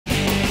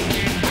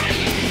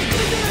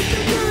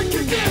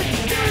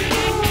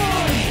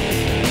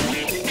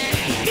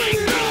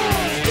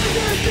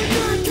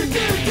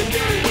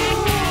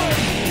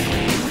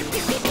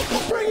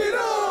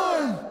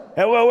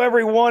Hello,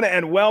 everyone,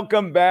 and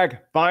welcome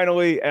back,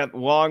 finally, at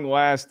long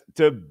last,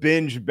 to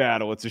Binge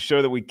Battle. It's a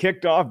show that we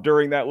kicked off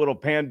during that little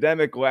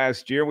pandemic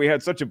last year. We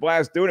had such a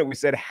blast doing it. We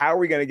said, how are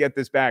we going to get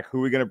this back? Who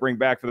are we going to bring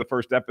back for the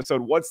first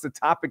episode? What's the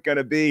topic going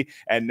to be?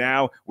 And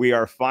now we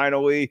are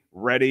finally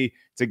ready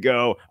to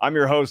go. I'm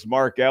your host,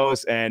 Mark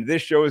Ellis, and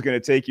this show is going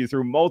to take you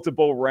through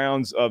multiple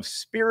rounds of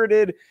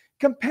spirited,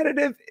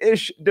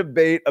 competitive-ish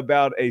debate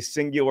about a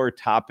singular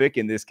topic.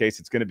 In this case,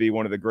 it's going to be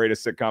one of the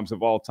greatest sitcoms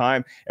of all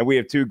time. And we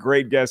have two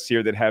great guests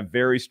here that have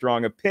very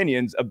strong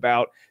opinions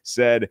about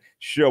said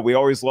show. We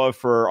always love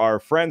for our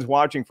friends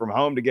watching from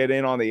home to get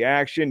in on the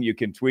action. You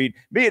can tweet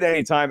me at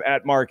any time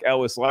at Mark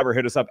Ellis Live or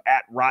hit us up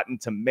at Rotten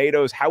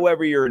Tomatoes.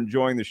 However you're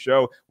enjoying the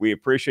show, we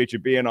appreciate you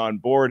being on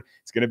board.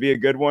 It's going to be a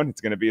good one.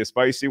 It's going to be a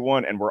spicy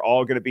one. And we're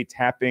all going to be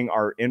tapping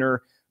our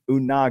inner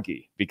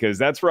unagi, because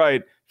that's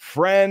right,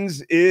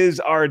 Friends is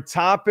our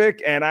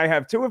topic, and I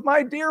have two of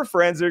my dear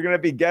friends that are going to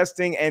be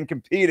guesting and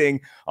competing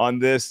on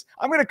this.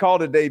 I'm going to call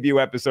it a debut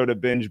episode of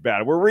Binge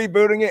Battle. We're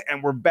rebooting it,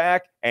 and we're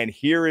back, and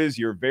here is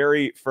your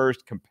very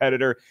first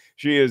competitor.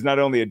 She is not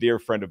only a dear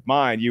friend of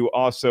mine, you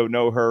also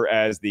know her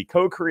as the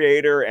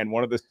co-creator and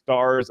one of the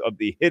stars of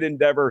the hit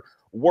endeavor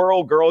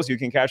Whirl Girls. You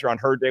can catch her on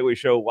her daily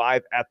show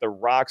live at the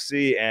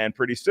Roxy, and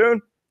pretty soon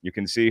you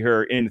can see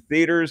her in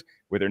theaters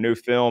with her new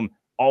film,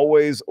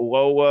 Always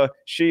Lola.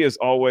 She is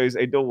always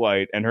a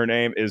delight, and her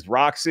name is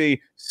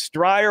Roxy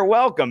Stryer.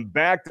 Welcome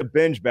back to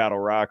Binge Battle,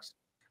 Rox.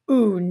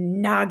 Ooh,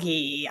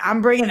 Nagi.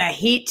 I'm bringing the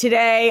heat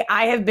today.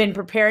 I have been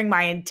preparing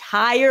my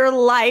entire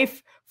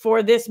life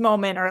for this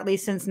moment, or at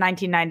least since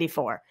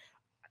 1994.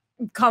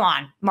 Come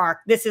on, Mark.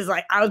 This is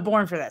like, I was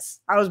born for this.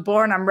 I was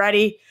born. I'm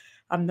ready.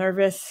 I'm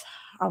nervous.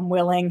 I'm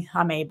willing.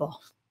 I'm able.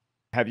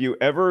 Have you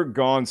ever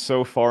gone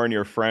so far in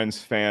your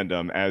friend's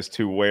fandom as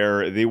to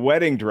wear the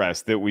wedding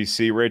dress that we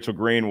see Rachel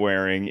Green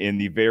wearing in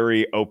the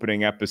very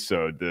opening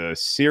episode, the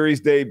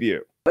series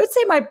debut? I would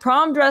say my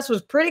prom dress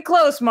was pretty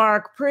close,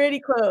 Mark. Pretty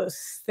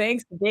close.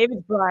 Thanks to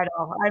David's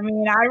bridal. I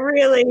mean,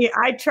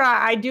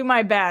 I do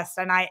my best,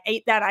 and I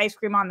ate that ice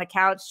cream on the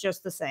couch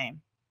just the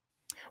same.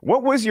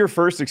 What was your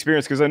first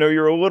experience? Because I know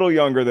you're a little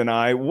younger than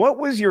I. What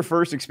was your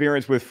first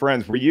experience with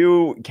Friends? Were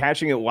you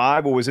catching it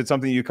live, or was it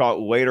something you caught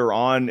later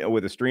on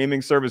with a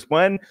streaming service?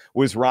 When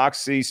was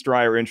Roxy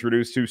Stryer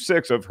introduced to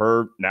six of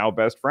her now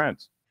best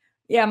friends?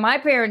 Yeah, my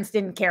parents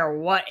didn't care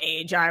what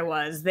age I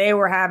was. They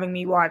were having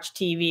me watch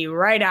TV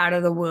right out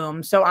of the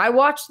womb. So I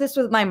watched this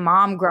with my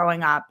mom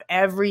growing up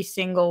every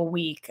single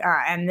week.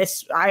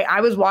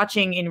 I was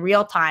watching in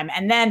real time.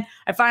 And then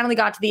I finally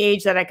got to the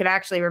age that I could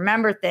actually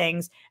remember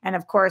things. And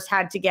of course,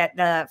 had to get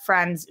the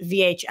Friends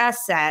VHS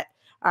set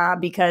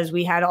because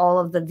we had all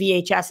of the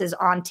VHSs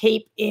on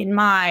tape in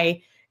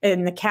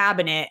the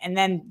cabinet. And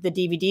then the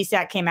DVD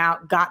set came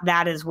out, got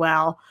that as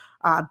well.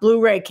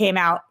 Blu-ray came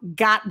out,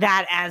 got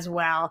that as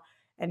well.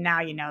 And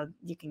now,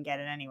 you can get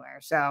it anywhere.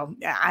 So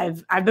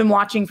I've been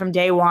watching from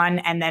day one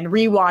and then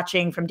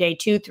rewatching from day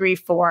 2, 3,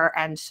 4,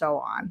 and so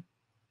on.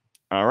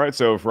 All right.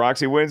 So if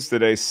Roxy wins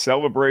today's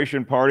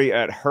celebration party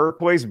at her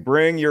place,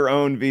 bring your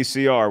own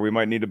VCR. We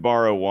might need to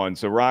borrow one.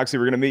 So Roxy,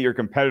 we're going to meet your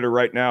competitor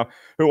right now,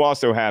 who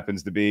also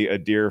happens to be a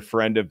dear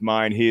friend of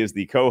mine. He is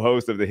the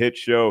co-host of the hit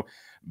show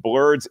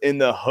Blurs in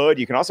the Hood.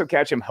 You can also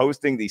catch him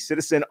hosting the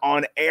Citizen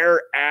On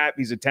Air app.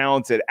 He's a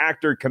talented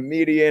actor,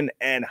 comedian,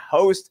 and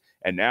host.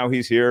 And now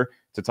he's here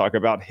to talk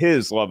about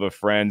his love of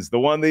Friends. The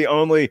one, the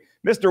only,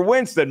 Mr.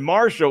 Winston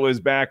Marshall is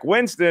back.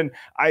 Winston,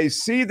 I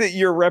see that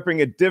you're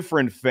repping a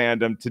different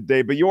fandom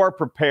today, but you are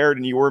prepared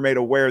and you were made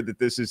aware that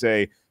this is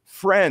a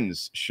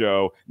Friends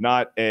show,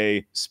 not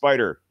a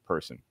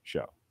Spider-Person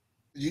show.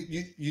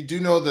 You do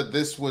know that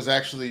this was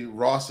actually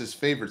Ross's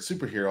favorite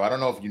superhero. I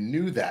don't know if you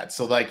knew that.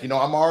 So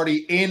I'm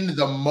already in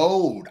the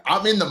mode.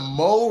 I'm in the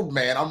mode,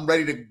 man. I'm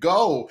ready to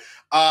go.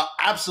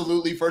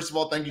 Absolutely. First of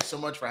all, thank you so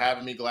much for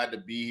having me. Glad to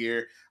be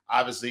here.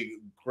 Obviously,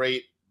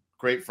 great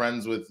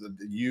friends with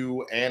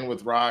you and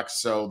with Rox.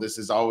 So this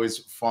is always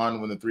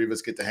fun when the three of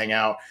us get to hang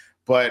out.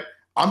 But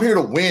I'm here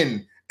to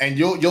win, and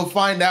you'll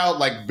find out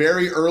like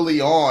very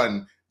early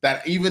on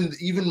that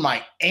even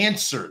my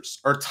answers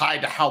are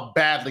tied to how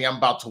badly I'm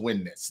about to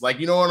win this. Like,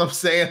 you know what I'm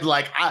saying?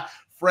 Like,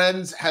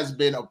 Friends has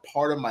been a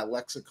part of my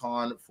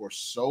lexicon for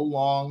so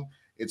long.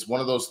 It's one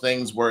of those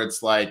things where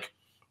it's like,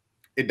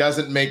 it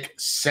doesn't make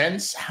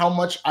sense how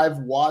much I've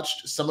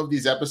watched some of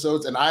these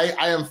episodes. And I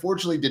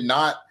unfortunately did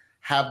not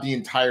have the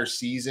entire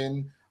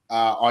season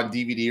on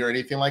DVD or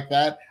anything like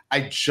that.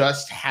 I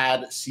just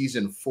had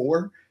season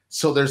 4.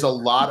 So there's a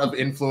lot of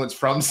influence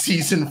from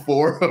season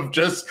 4 of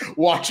just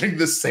watching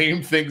the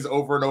same things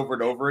over and over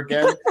and over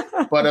again.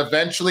 But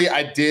eventually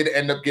I did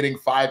end up getting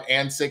 5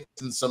 and 6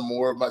 and some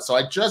more. So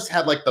I just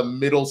had like the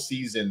middle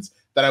seasons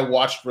that I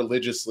watched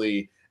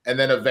religiously. And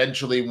then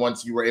eventually,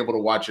 once you were able to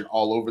watch it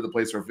all over the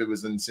place, or if it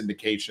was in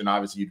syndication,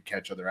 obviously you'd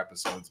catch other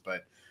episodes.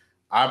 But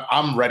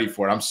I'm ready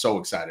for it. I'm so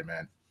excited,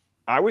 man.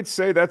 I would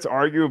say that's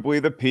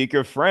arguably the peak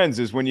of Friends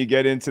is when you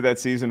get into that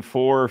season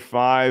 4 or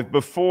 5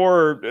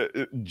 before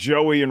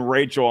Joey and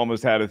Rachel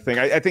almost had a thing.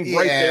 I think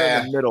right there in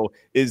Yeah. the middle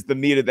is the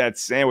meat of that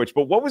sandwich.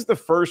 But what was the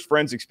first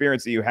Friends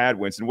experience that you had,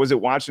 Winston? Was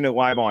it watching it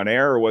live on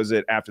air or was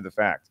it after the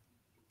fact?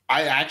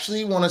 I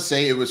actually want to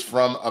say it was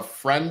from a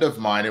friend of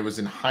mine. It was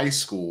in high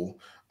school.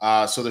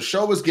 So the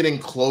show was getting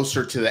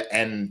closer to the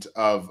end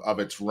of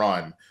its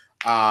run.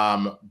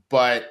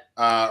 But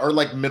or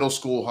like middle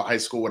school, high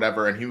school,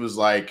 whatever. And he was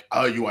like,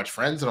 "Oh, you watch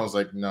Friends?" And I was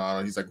like,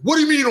 "No." He's like, "What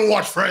do you mean you don't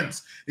watch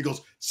Friends?" He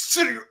goes,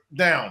 "Sit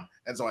down."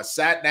 And so I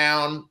sat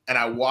down and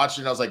I watched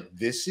it and I was like,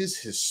 "This is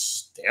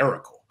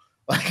hysterical.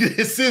 Like,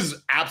 this is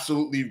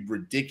absolutely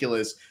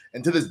ridiculous."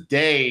 And to this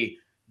day,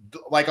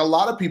 like a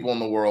lot of people in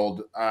the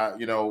world,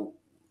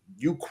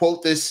 you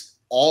quote this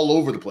all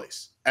over the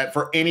place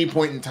for any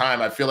point in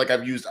time. I feel like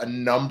I've used a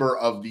number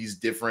of these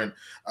different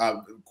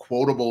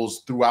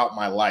quotables throughout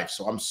my life.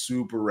 So I'm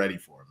super ready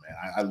for it,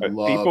 man. I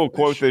love people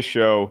quote this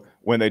show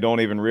when they don't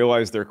even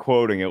realize they're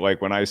quoting it.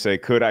 Like when I say,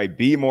 could I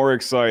be more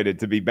excited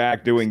to be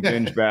back doing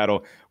Binge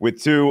Battle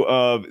with two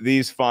of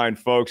these fine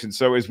folks? And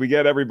so as we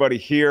get everybody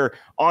here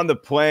on the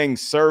playing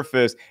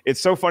surface,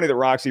 it's so funny that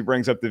Roxy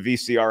brings up the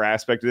VCR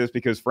aspect of this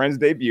because Friends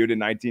debuted in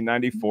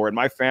 1994 and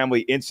my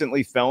family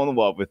instantly fell in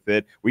love with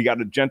it. We got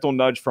a gentle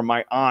nudge from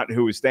my aunt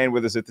who was staying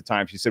with us at the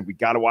time. She said, we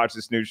got to watch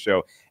this new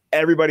show.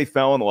 Everybody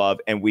fell in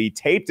love and we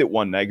taped it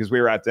one night because we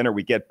were at dinner.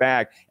 We get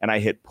back and I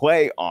hit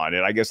play on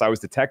it. I guess I was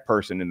the tech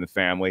person in the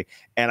family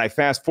and I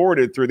fast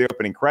forwarded through the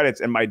opening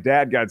credits and my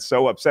dad got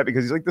so upset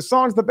because he's like, the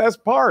song's the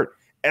best part.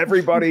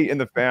 Everybody in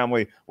the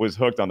family was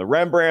hooked on the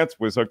Rembrandts,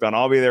 was hooked on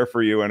I'll Be There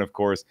For You, and of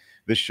course,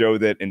 the show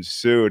that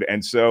ensued.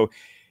 And so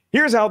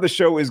here's how the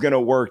show is going to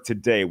work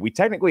today. We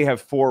technically have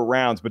 4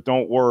 rounds, but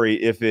don't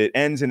worry. If it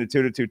ends in a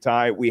 2-2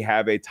 tie, we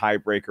have a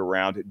tiebreaker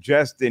round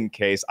just in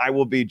case. I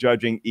will be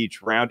judging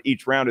each round.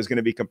 Each round is going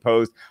to be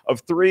composed of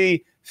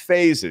 3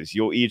 phases.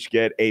 You'll each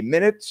get a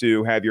minute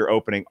to have your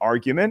opening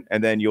argument,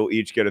 and then you'll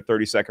each get a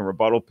 30-second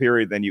rebuttal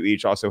period. Then you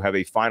each also have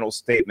a final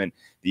statement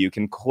that you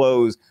can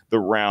close the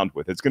round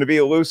with. It's going to be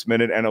a loose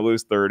minute and a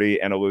loose 30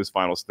 and a loose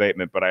final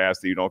statement, but I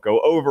ask that you don't go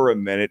over a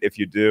minute. If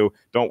you do,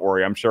 don't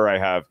worry. I'm sure I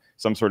have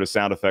some sort of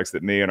sound effects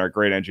that me and our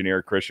great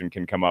engineer Christian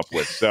can come up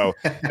with. So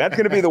that's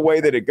going to be the way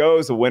that it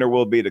goes. The winner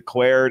will be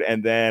declared.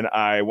 And then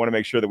I want to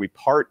make sure that we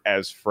part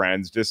as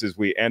friends just as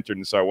we entered.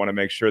 And so I want to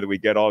make sure that we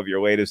get all of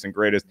your latest and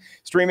greatest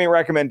streaming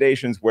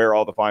recommendations where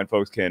all the fine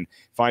folks can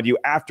find you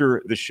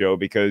after the show,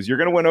 because you're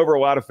going to win over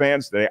a lot of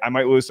fans today. I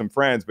might lose some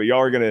friends, but y'all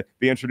are going to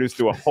be introduced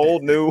to a whole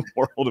new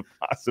world of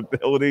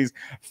possibilities,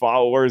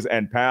 followers,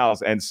 and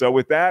pals. And so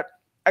with that,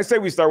 I say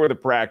we start with a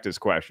practice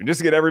question, just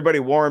to get everybody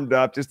warmed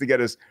up, just to get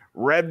us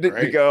ready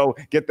to go,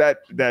 get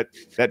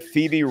that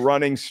Phoebe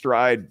running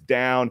stride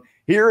down.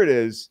 Here it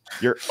is,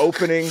 your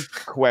opening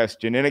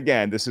question. And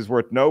again, this is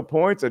worth no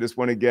points. I just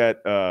want to get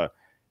a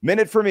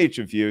minute from each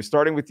of you,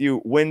 starting with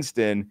you,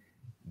 Winston.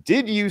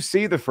 Did you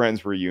see the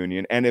Friends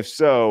reunion? And if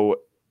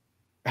so,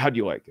 how do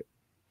you like it?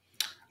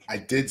 I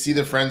did see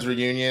the Friends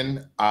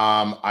reunion.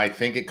 I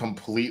think it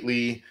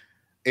completely...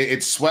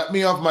 It swept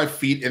me off my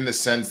feet in the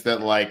sense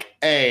that, like,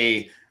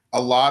 a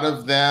lot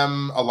of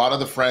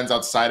the friends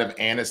outside of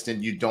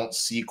Aniston, you don't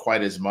see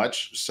quite as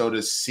much. So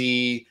to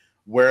see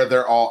where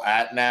they're all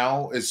at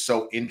now is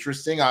so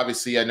interesting.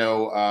 Obviously, I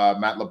know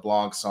Matt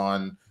LeBlanc's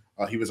on,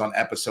 he was on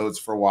episodes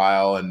for a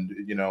while, and,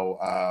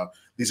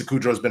 Lisa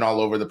Kudrow's been all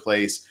over the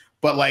place.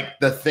 But, like,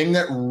 the thing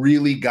that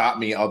really got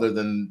me, other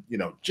than,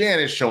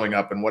 Janice showing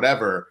up and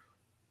whatever,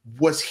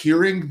 was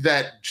hearing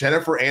that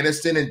Jennifer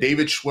Aniston and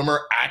David Schwimmer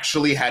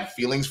actually had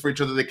feelings for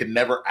each other they could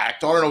never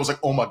act on. And I was like,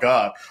 oh my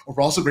God, are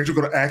Ross and Rachel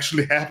going to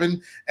actually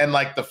happen? And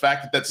like the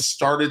fact that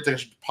started to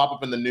pop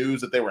up in the news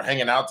that they were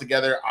hanging out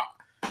together,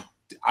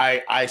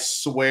 I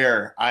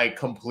swear I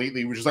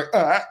completely was just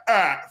like,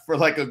 for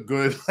like a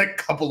good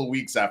couple of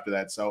weeks after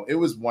that. So it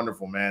was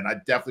wonderful, man. I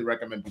definitely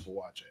recommend people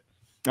watch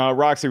it.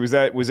 Roxy, was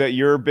that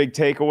your big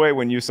takeaway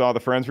when you saw the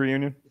Friends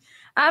reunion?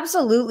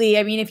 Absolutely.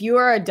 I mean, if you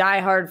are a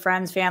diehard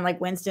Friends fan like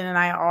Winston and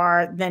I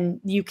are,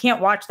 then you can't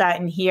watch that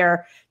and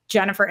hear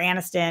Jennifer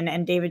Aniston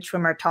and David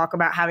Schwimmer talk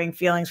about having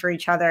feelings for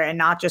each other and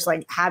not just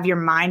like have your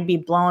mind be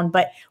blown.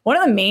 But one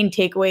of the main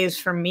takeaways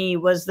for me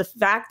was the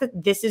fact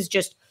that this is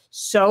just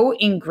so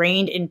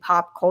ingrained in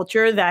pop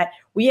culture that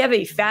we have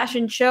a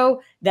fashion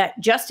show that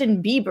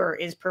Justin Bieber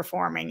is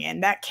performing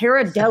in, that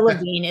Cara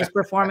Delevingne is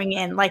performing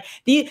in, like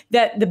the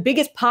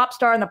biggest pop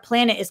star on the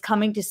planet is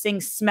coming to sing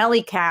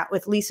Smelly Cat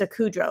with Lisa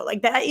Kudrow.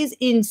 Like, that is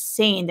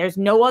insane. There's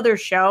no other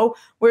show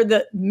where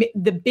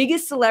the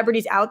biggest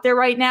celebrities out there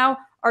right now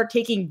are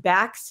taking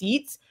back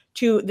seats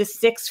to the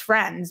 6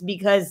 Friends,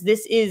 because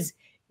this is,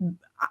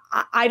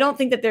 I don't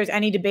think that there's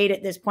any debate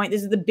at this point.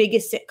 This is the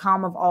biggest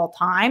sitcom of all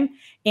time.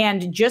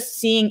 And just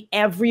seeing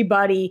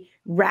everybody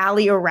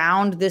rally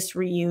around this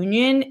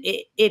reunion,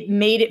 it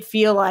made it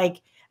feel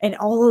like, and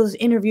all those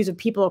interviews of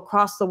people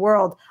across the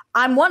world,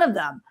 I'm one of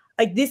them.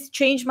 Like, this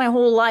changed my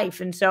whole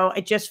life. And so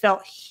it just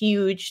felt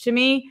huge to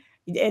me.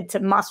 it's a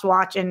must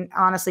watch, and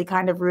honestly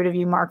kind of rude of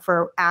you, Mark,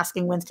 for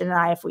asking Winston and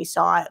I if we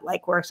saw it,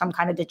 like we're some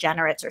kind of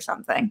degenerates or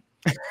something.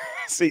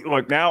 See,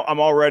 look, now I'm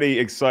already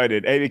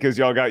excited. A, because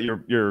y'all got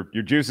your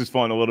juices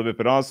flowing a little bit,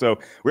 but also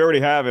we already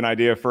have an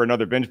idea for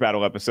another Binge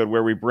Battle episode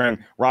where we bring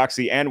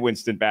Roxy and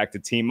Winston back to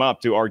team up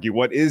to argue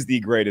what is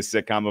the greatest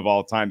sitcom of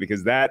all time,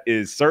 because that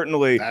is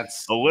certainly a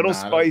little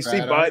spicy,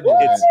 but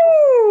it's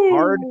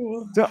hard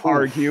to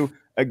argue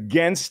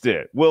against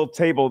it. We'll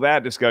table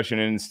that discussion,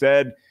 and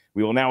instead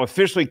we will now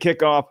officially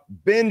kick off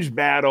Binge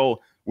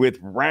Battle with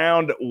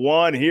round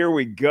one. Here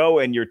we go,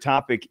 and your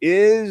topic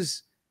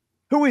is: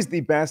 who is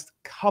the best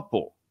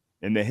couple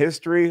in the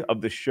history of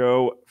the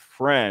show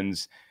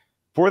Friends?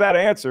 For that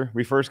answer,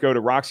 we first go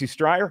to Roxy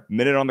Stryer.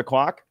 Minute on the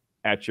clock.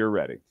 At your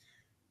ready.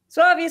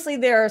 So obviously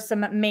there are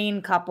some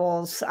main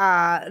couples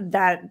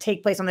that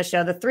take place on the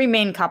show. The three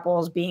main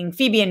couples being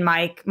Phoebe and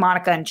Mike,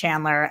 Monica and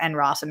Chandler, and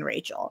Ross and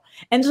Rachel.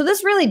 And so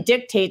this really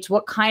dictates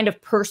what kind of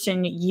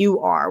person you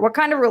are, what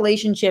kind of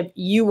relationship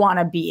you want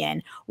to be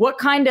in, what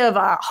kind of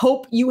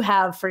hope you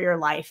have for your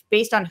life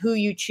based on who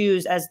you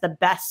choose as the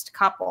best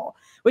couple,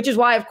 which is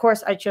why, of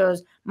course, I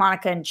chose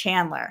Monica and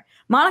Chandler.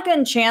 Monica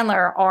and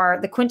Chandler are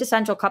the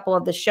quintessential couple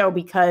of the show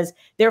because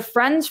they're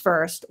friends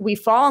first. We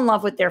fall in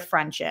love with their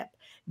friendship.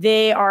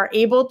 They are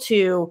able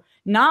to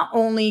not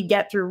only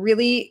get through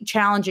really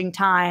challenging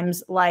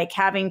times, like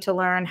having to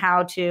learn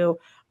how to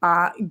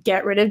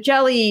get rid of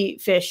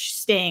jellyfish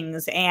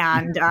stings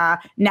and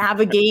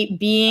navigate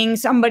being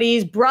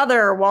somebody's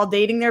brother while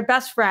dating their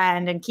best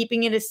friend and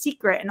keeping it a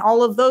secret and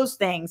all of those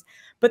things.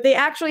 But they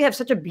actually have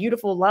such a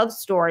beautiful love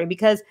story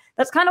because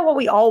that's kind of what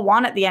we all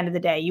want at the end of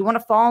the day. You want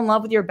to fall in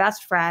love with your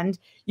best friend.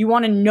 You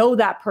want to know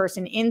that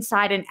person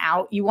inside and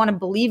out. You want to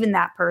believe in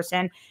that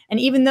person. And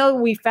even though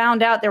we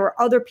found out there were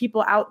other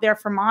people out there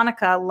for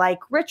Monica, like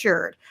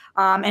Richard,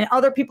 and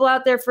other people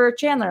out there for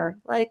Chandler,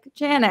 like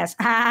Janice,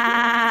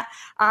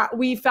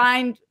 we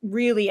find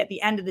really at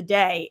the end of the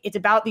day, it's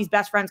about these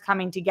best friends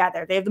coming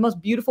together. They have the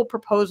most beautiful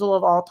proposal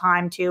of all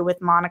time, too,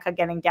 with Monica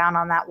getting down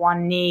on that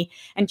one knee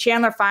and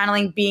Chandler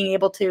finally being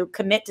able to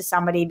commit to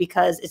somebody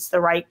because it's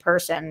the right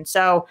person.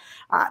 So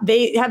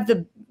they have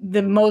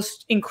the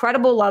most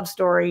incredible love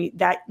story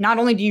that not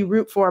only do you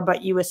root for,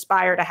 but you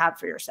aspire to have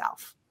for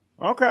yourself.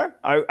 Okay.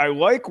 I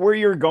like where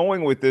you're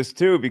going with this,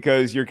 too,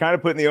 because you're kind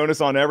of putting the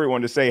onus on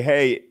everyone to say,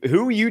 hey,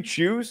 who you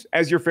choose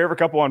as your favorite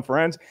couple on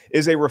Friends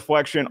is a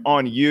reflection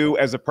on you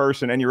as a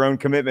person and your own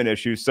commitment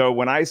issues. So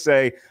when I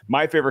say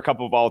my favorite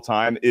couple of all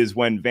time is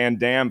when Van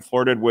Damme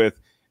flirted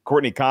with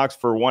Courtney Cox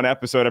for one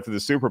episode after the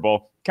Super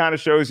Bowl, kind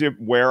of shows you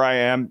where I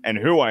am and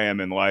who I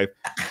am in life.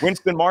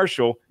 Winston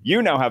Marshall,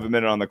 you now have a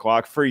minute on the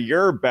clock for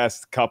your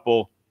best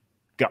couple.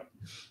 Go.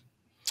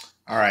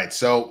 All right.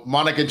 So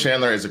Monica and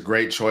Chandler is a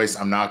great choice.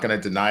 I'm not going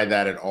to deny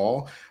that at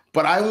all.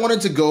 But I wanted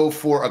to go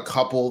for a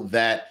couple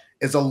that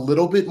is a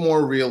little bit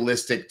more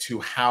realistic to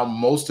how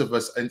most of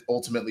us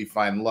ultimately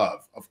find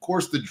love. Of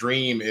course, the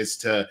dream is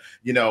to,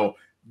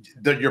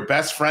 your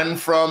best friend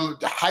from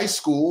high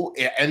school,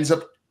 it ends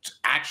up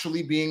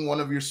actually being one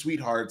of your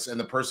sweethearts and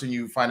the person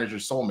you find as your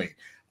soulmate.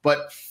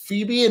 But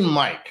Phoebe and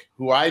Mike,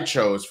 who I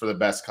chose for the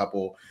best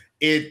couple,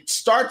 it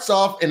starts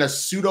off in a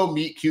pseudo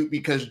meet cute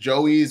because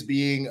Joey is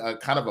being a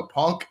kind of a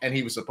punk and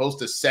he was supposed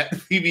to set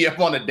Phoebe up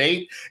on a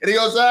date. And he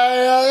goes,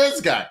 this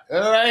guy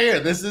right here,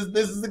 this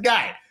is the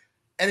guy.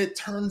 And it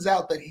turns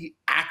out that he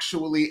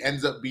actually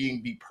ends up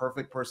being the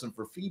perfect person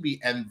for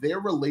Phoebe, and their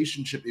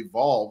relationship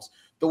evolves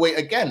the way,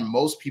 again,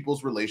 most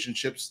people's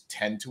relationships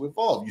tend to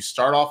evolve. You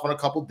start off on a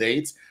couple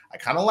dates. I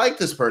kind of like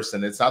this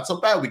person. It's not so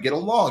bad. We get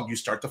along. You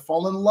start to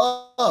fall in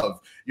love.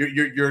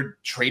 You're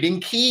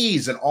trading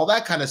keys and all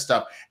that kind of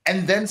stuff.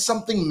 And then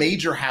something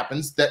major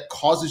happens that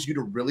causes you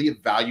to really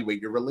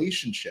evaluate your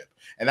relationship.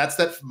 And that's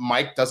that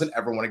Mike doesn't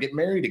ever want to get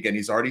married again.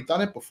 He's already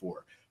done it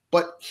before.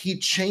 But he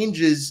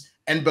changes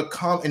and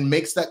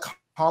makes that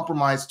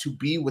compromise to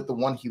be with the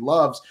one he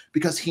loves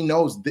because he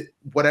knows that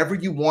whatever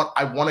you want,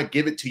 I want to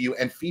give it to you,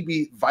 and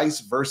Phoebe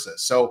vice versa.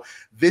 So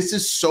this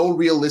is so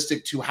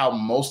realistic to how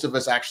most of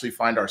us actually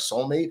find our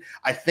soulmate.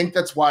 I think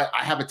that's why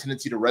I have a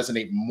tendency to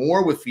resonate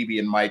more with Phoebe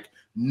and Mike,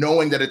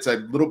 knowing that it's a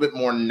little bit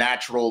more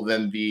natural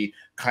than the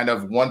kind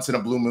of once in a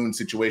blue moon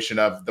situation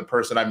of the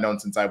person I've known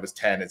since I was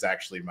 10 is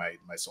actually my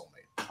soulmate.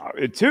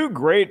 Two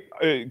great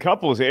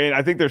couples. And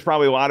I think there's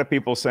probably a lot of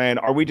people saying,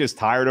 are we just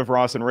tired of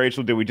Ross and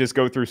Rachel? Did we just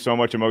go through so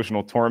much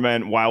emotional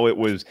torment while it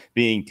was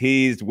being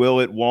teased? Will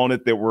it, won't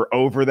it, that we're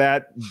over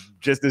that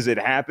just as it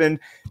happened?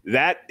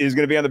 That is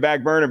going to be on the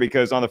back burner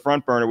because on the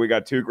front burner, we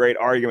got two great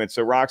arguments.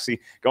 So Roxy,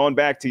 going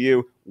back to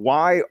you,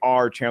 why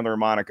are Chandler and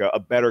Monica a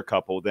better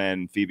couple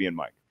than Phoebe and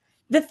Mike?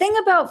 The thing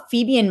about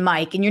Phoebe and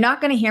Mike, and you're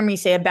not going to hear me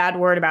say a bad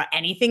word about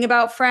anything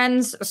about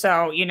Friends,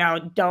 so,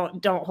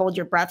 don't hold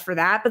your breath for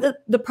that. But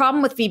the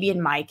problem with Phoebe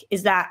and Mike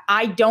is that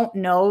I don't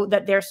know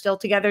that they're still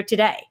together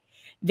today.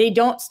 They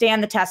don't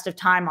stand the test of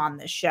time on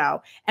this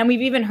show. And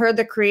we've even heard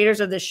the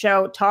creators of the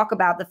show talk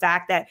about the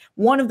fact that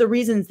one of the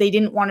reasons they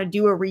didn't want to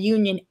do a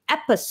reunion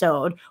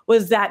episode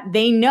was that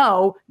they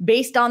know,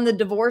 based on the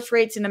divorce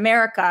rates in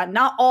America,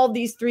 not all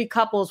these three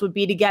couples would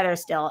be together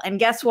still. And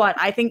guess what?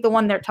 I think the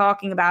one they're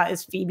talking about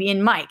is Phoebe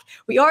and Mike.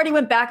 We already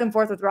went back and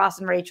forth with Ross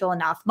and Rachel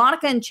enough.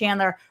 Monica and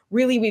Chandler,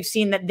 really, we've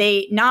seen that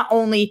they not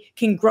only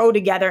can grow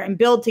together and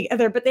build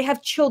together, but they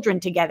have children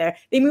together.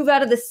 They move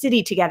out of the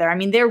city together. I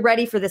mean, they're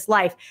ready for this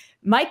life.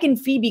 Mike and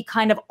Phoebe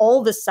kind of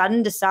all of a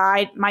sudden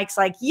decide, Mike's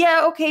like,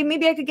 yeah, okay,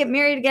 maybe I could get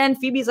married again.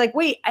 Phoebe's like,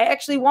 wait, I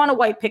actually want a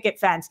white picket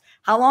fence.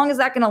 How long is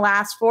that going to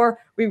last for?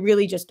 We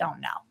really just don't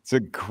know. It's a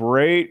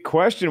great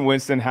question,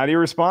 Winston. How do you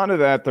respond to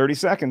that? 30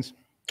 seconds.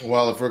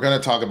 Well, if we're going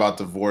to talk about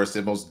divorce,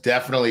 it most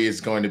definitely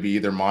is going to be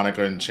either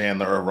Monica and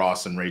Chandler or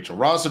Ross and Rachel.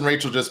 Ross and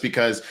Rachel, just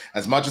because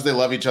as much as they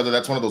love each other,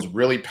 that's one of those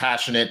really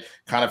passionate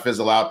kind of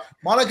fizzle out.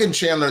 Monica and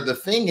Chandler, the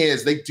thing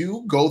is, they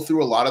do go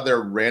through a lot of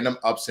their random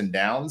ups and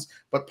downs,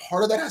 but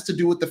part of that has to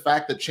do with the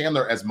fact that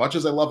Chandler, as much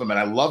as I love him, and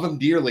I love him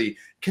dearly,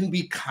 can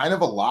be kind of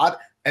a lot,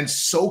 and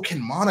so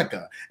can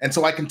Monica. And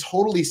so I can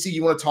totally see,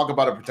 you want to talk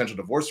about a potential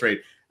divorce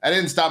rate. I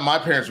didn't stop my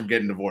parents from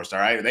getting divorced, all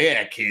right? They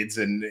had kids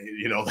and,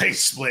 they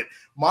split.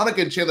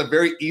 Monica and Chandler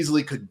very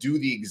easily could do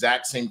the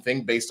exact same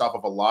thing based off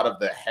of a lot of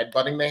the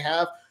headbutting they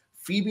have.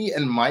 Phoebe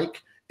and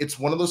Mike, it's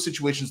one of those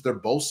situations, they're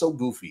both so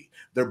goofy.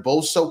 They're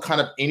both so kind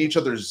of in each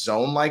other's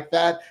zone like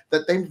that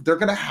they're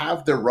going to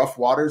have their rough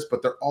waters,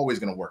 but they're always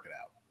going to work it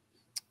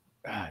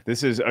out.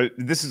 This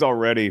is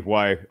already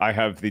why I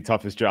have the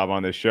toughest job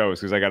on this show, is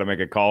because I got to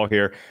make a call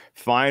here.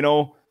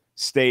 Final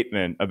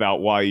statement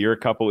about why your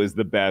couple is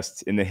the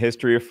best in the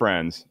history of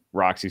Friends,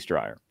 Roxy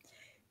Stryer.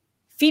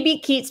 Phoebe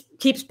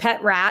keeps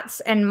pet rats,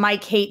 and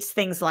Mike hates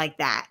things like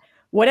that.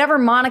 Whatever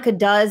Monica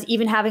does,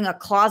 even having a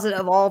closet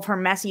of all of her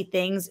messy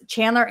things,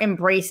 Chandler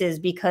embraces,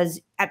 because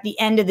at the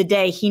end of the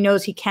day, he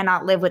knows he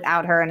cannot live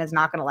without her and is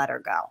not going to let her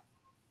go.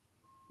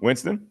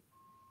 Winston?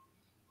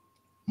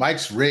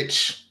 Mike's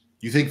rich.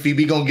 You think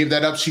Phoebe gonna give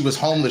that up? She was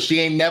homeless. She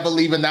ain't never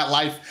leaving that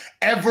life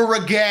ever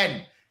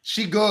again.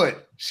 She good.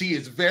 She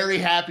is very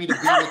happy to be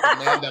with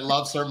the man that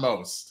loves her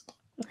most.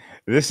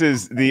 This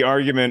is the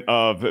argument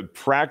of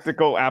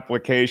practical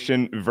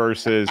application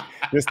versus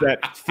just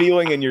that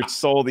feeling in your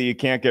soul that you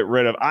can't get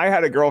rid of. I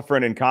had a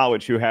girlfriend in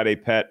college who had a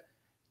pet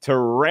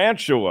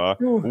tarantula.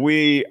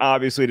 We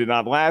obviously did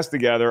not last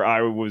together.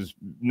 I was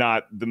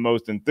not the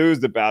most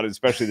enthused about it,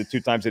 especially the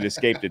 2 times it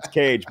escaped its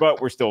cage,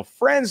 but we're still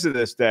friends to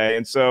this day.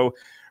 And so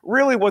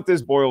really what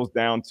this boils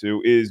down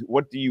to is,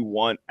 what do you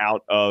want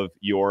out of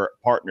your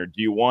partner?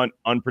 Do you want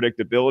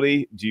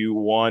unpredictability? Do you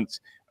want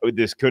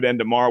this could end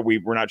tomorrow,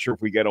 we're not sure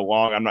if we get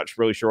along, I'm not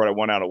really sure what I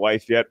want out of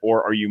life yet?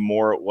 Or are you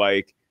more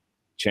like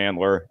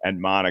Chandler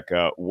and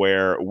Monica,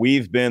 where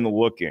we've been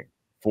looking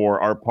for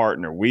our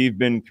partner? We've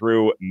been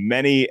through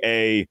many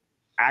a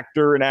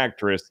actor and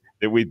actress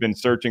that we've been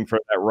searching for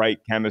that right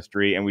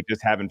chemistry, and we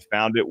just haven't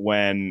found it,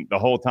 when the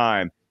whole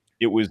time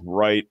it was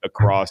right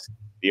across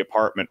the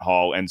apartment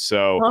hall. And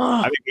so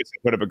I think it's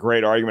put up a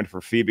great argument for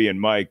Phoebe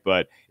and Mike.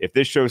 But if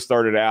this show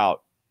started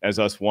out as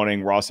us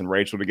wanting Ross and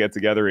Rachel to get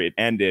together, it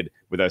ended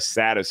with us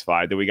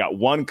satisfied that we got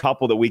one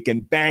couple that we can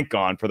bank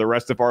on for the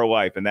rest of our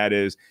life, and that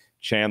is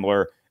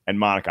Chandler and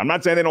Monica. I'm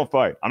not saying they don't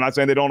fight. I'm not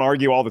saying they don't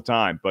argue all the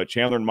time, but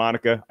Chandler and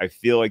Monica, I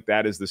feel like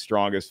that is the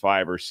strongest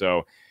fiber.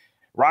 So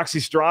Roxy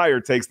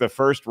Stryer takes the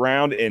first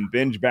round in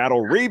Binge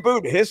Battle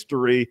reboot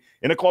history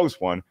in a close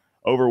one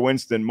over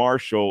Winston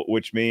Marshall,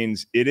 which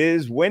means it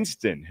is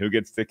Winston who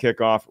gets to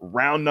kick off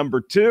round number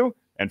 2.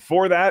 And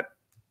for that,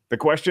 the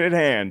question at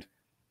hand: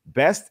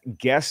 best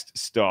guest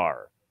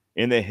star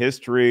in the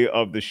history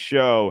of the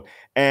show.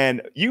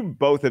 And you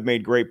both have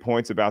made great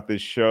points about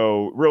this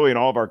show, really in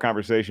all of our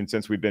conversations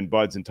since we've been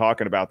buds and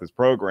talking about this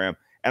program.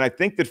 And I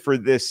think that for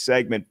this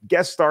segment,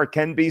 guest star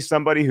can be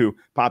somebody who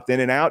popped in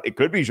and out. It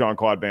could be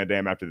Jean-Claude Van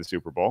Damme after the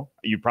Super Bowl.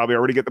 You probably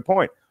already get the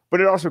point.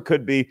 But it also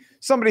could be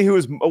somebody who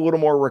is a little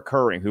more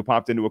recurring, who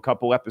popped into a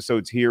couple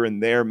episodes here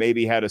and there,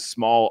 maybe had a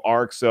small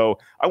arc. So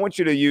I want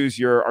you to use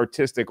your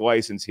artistic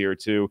license here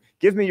to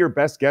give me your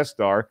best guest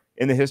star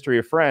in the history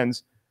of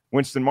Friends.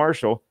 Winston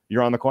Marshall,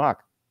 you're on the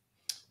clock.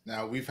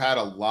 Now, we've had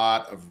a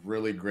lot of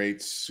really great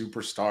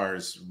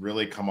superstars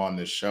really come on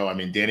this show. I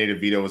mean, Danny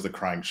DeVito as the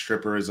crying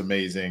stripper is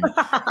amazing.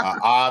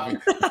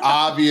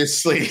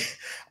 Obviously,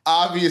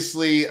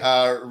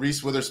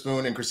 Reese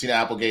Witherspoon and Christina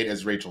Applegate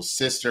as Rachel's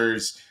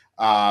sisters.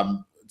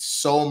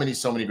 So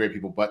many great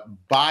people. But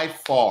by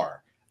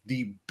far,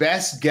 the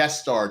best guest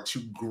star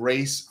to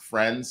grace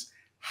Friends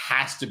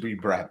has to be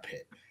Brad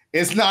Pitt.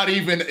 It's not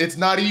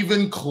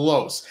even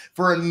close,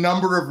 for a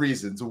number of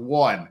reasons.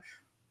 One,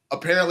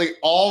 apparently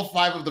all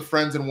 5 of the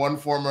friends in one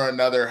form or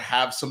another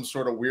have some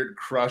sort of weird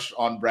crush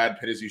on Brad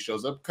Pitt as he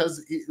shows up,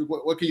 because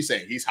what can you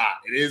say? He's hot.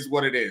 It is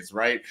what it is,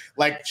 right?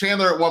 Like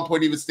Chandler at one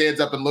point even stands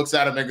up and looks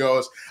at him and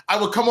goes,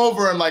 I would come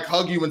over and like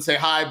hug you and say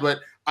hi, but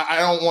I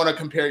don't want to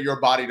compare your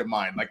body to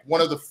mine. Like,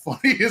 one of the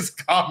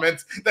funniest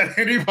comments that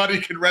anybody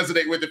can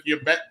resonate with if you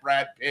met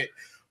Brad Pitt.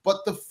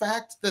 But the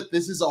fact that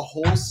this is a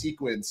whole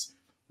sequence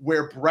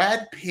where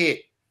Brad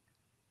Pitt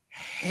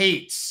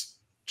hates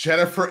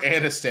Jennifer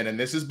Aniston, and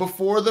this is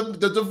before the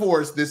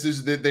divorce. This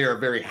is that they are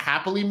very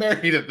happily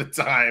married at the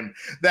time.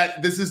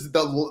 That this is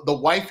the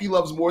wife he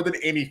loves more than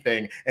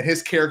anything, and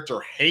his character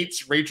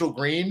hates Rachel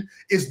Green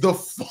is the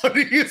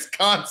funniest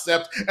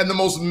concept and the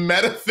most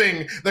meta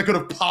thing that could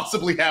have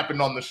possibly happened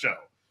on the show.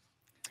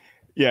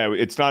 Yeah,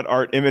 it's not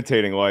art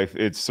imitating life.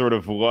 It's sort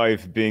of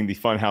life being the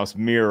funhouse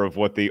mirror of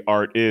what the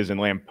art is and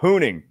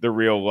lampooning the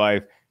real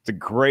life. It's a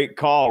great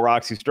call,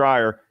 Roxy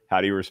Stryer.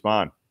 How do you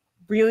respond?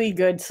 Really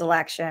good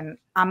selection.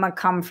 I'm gonna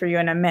come for you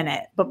in a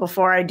minute, but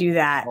before I do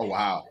that, oh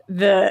wow,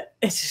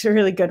 it's a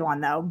really good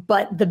one though.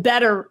 But the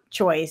better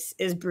choice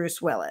is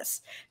Bruce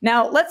Willis.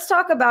 Now let's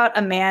talk about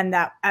a man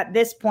that at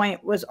this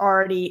point was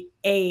already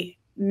a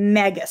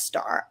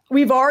megastar.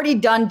 We've already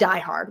done Die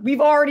Hard. We've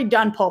already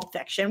done Pulp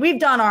Fiction. We've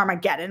done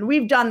Armageddon.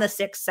 We've done The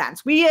Sixth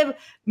Sense. We've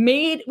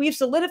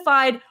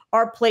solidified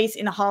our place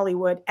in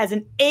Hollywood as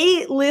an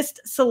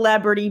A-list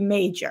celebrity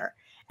major.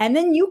 And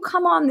then you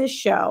come on this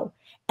show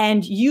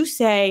and you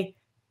say,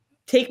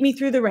 take me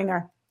through the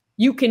ringer.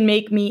 You can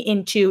make me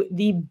into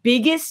the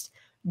biggest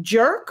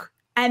jerk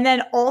and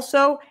then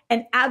also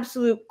an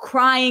absolute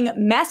crying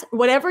mess,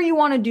 whatever you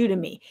want to do to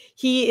me.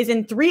 He is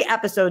in 3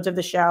 episodes of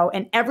the show,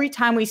 and every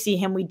time we see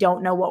him, we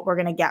don't know what we're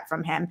going to get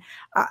from him.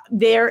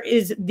 There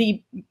is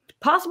the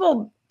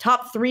possible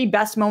top 3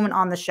 best moment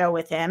on the show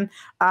with him.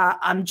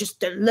 I'm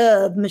just a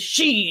love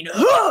machine.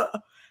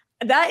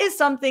 That is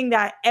something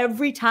that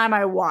every time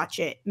I watch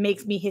it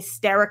makes me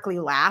hysterically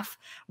laugh.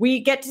 We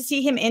get to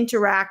see him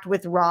interact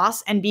with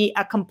Ross and be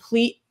a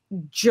complete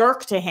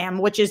jerk to him,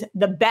 which is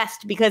the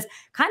best because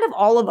kind of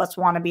all of us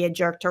want to be a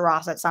jerk to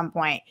Ross at some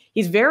point.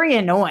 He's very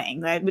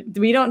annoying.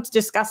 We don't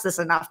discuss this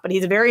enough, but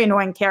he's a very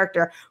annoying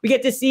character. We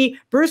get to see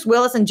Bruce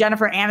Willis and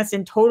Jennifer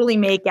Aniston totally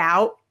make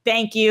out.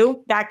 Thank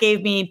you. That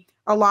gave me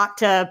a lot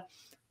to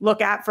look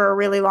at for a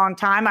really long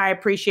time. I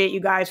appreciate you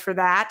guys for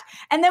that.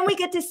 And then we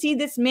get to see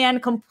this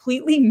man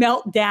completely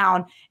melt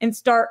down and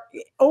start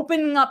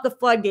opening up the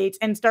floodgates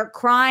and start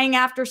crying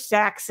after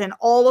sex and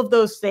all of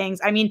those things.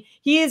 I mean,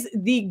 he is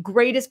the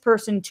greatest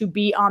person to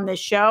be on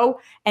this show.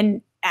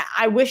 And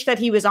I wish that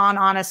he was on,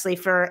 honestly,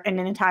 for an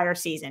entire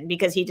season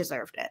because he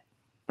deserved it.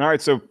 All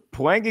right, so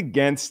playing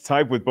against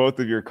type with both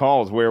of your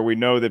calls, where we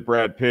know that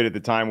Brad Pitt at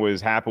the time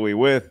was happily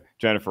with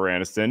Jennifer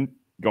Aniston,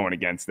 going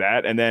against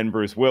that, and then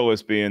Bruce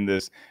Willis being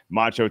this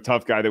macho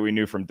tough guy that we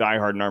knew from Die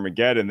Hard and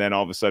Armageddon, and then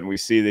all of a sudden we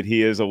see that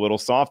he is a little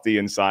softy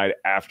inside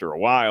after a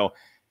while.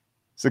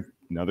 It's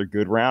another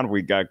good round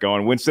we got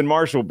going. Winston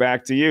Marshall,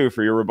 back to you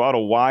for your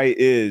rebuttal. Why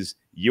is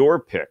your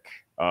pick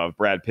of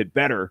Brad Pitt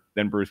better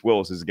than Bruce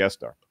Willis as a guest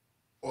star?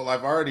 Well,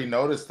 I've already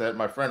noticed that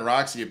my friend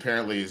Roxy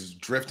apparently is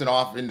drifting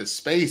off into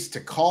space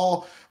to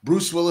call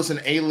Bruce Willis an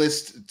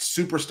A-list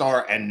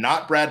superstar and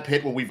not Brad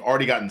Pitt when we've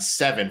already gotten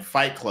 7,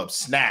 Fight Club,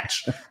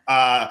 Snatch.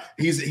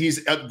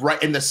 He's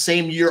right in the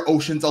same year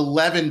Ocean's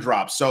 11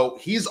 dropped. So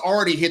he's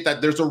already hit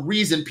that. There's a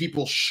reason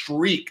people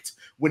shrieked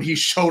when he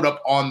showed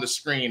up on the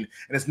screen,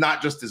 and it's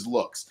not just his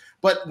looks.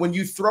 But when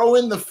you throw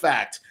in the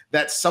fact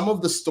that some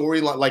of the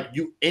story,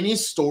 any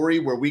story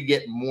where we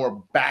get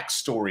more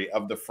backstory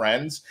of the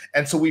friends,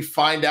 and so we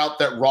find out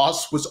that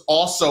Ross was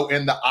also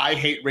in the I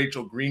Hate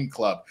Rachel Green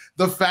Club.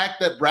 The fact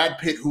that Brad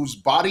Pitt, whose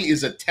body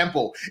is a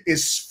temple,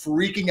 is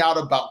freaking out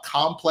about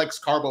complex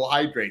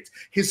carbohydrates.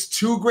 His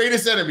 2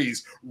 greatest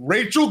enemies,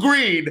 Rachel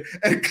Green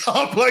and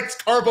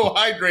complex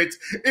carbohydrates,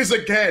 is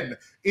again,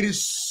 it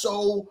is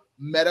so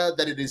meta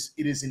that it is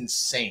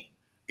insane.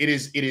 It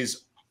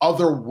is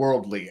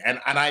otherworldly. And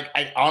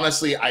I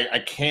honestly, I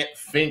can't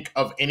think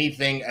of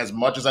anything as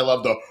much as I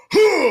love the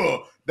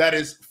that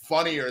is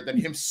funnier than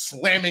him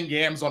slamming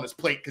yams on his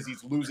plate because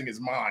he's losing his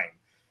mind.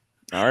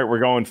 All right, we're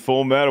going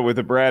full meta with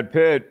the Brad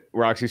Pitt.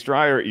 Roxy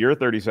Stryer, your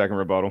 30-second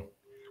rebuttal.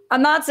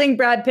 I'm not saying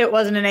Brad Pitt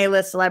wasn't an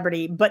A-list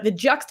celebrity, but the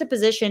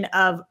juxtaposition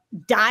of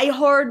Die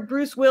Hard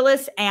Bruce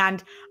Willis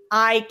and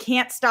I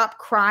can't stop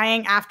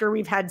crying after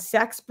we've had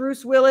sex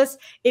Bruce Willis,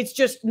 it's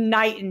just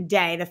night and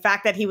day. The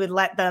fact that he would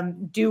let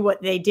them do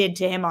what they did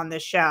to him on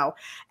this show.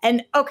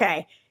 And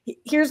okay,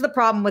 here's the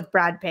problem with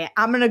Brad Pitt.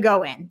 I'm going to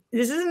go in.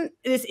 This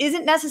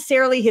isn't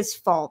necessarily his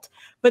fault,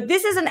 but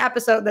this is an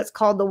episode that's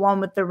called The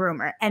One with the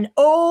Rumor. And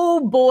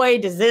oh boy,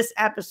 does this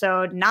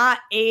episode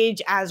not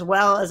age as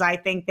well as I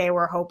think they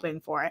were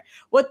hoping for it.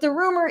 What the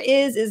rumor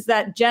is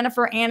that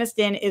Jennifer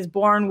Aniston is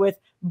born with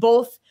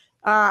both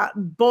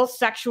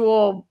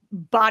sexual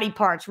body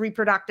parts,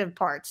 reproductive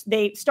parts.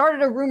 They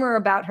started a rumor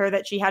about her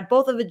that she had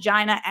both a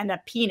vagina and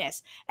a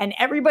penis. And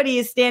everybody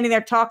is standing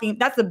there talking.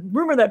 That's the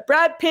rumor that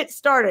Brad Pitt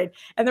started.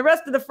 And the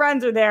rest of the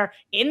friends are there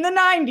in the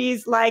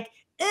 90s like,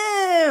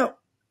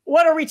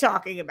 what are we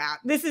talking about?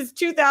 This is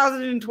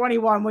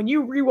 2021. When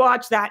you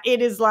rewatch that,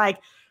 it is like,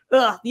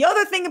 ugh. The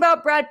other thing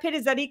about Brad Pitt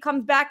is that he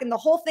comes back and the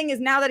whole thing is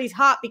now that he's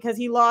hot because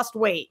he lost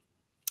weight.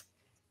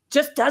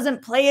 Just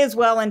doesn't play as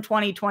well in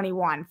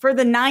 2021. For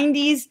the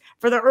 90s,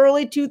 for the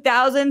early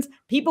 2000s,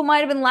 people might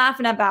have been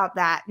laughing about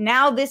that.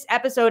 Now this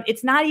episode,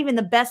 it's not even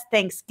the best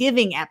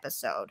Thanksgiving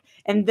episode.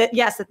 And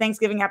yes, the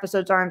Thanksgiving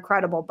episodes are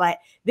incredible, but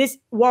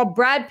while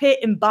Brad Pitt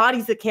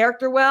embodies the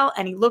character well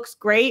and he looks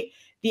great,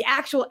 The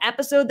actual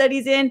episode that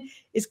he's in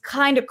is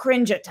kind of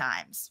cringe at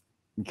times.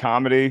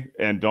 Comedy,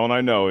 and don't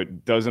I know,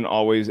 it doesn't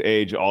always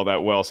age all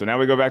that well. So now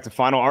we go back to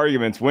final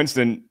arguments.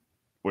 Winston,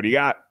 what do you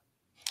got?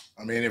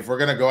 I mean, if we're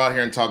going to go out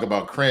here and talk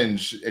about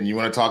cringe and you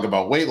want to talk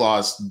about weight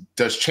loss,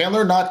 does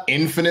Chandler not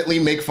infinitely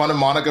make fun of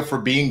Monica for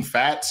being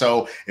fat?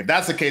 So if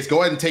that's the case, go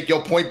ahead and take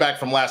your point back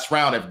from last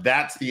round if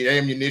that's the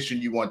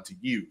ammunition you want to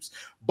use.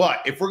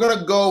 But if we're going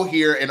to go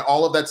here in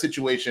all of that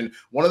situation,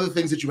 one of the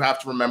things that you have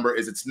to remember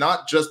is it's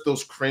not just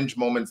those cringe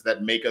moments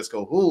that make us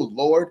go, oh,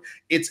 Lord,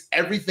 it's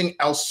everything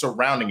else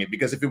surrounding it.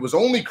 Because if it was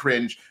only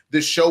cringe,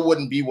 this show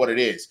wouldn't be what it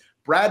is.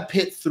 Brad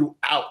Pitt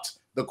throughout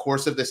the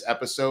course of this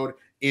episode,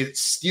 it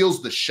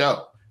steals the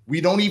show. We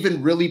don't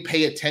even really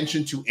pay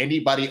attention to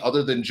anybody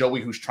other than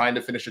Joey, who's trying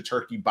to finish a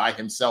turkey by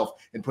himself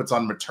and puts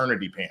on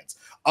maternity pants.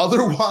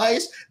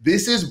 Otherwise,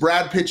 this is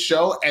Brad Pitt's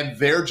show and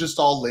they're just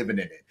all living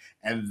in it.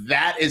 And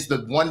that is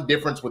the one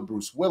difference with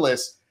Bruce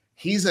Willis.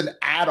 He's an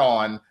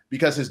add-on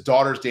because his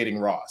daughter's dating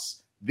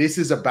Ross. This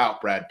is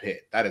about Brad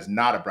Pitt. That is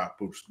not about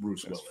Bruce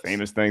Willis.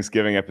 Famous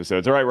Thanksgiving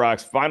episodes. All right,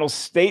 Rox, final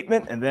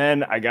statement, and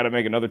then I got to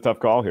make another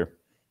tough call here.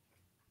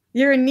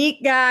 You're a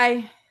neat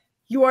guy.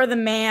 You are the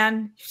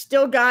man. You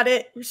still got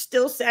it. You're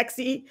still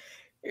sexy.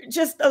 You're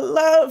just a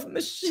love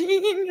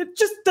machine. You're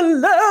just a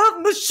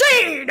love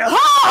machine.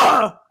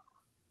 Ha!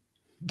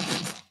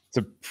 It's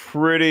a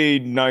pretty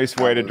nice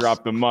way to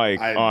drop the mic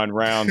on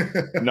round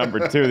number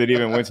 2 that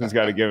even Winston's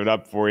got to give it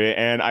up for you.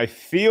 And I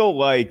feel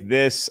like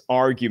this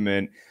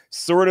argument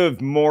sort of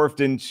morphed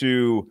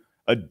into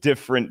a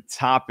different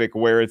topic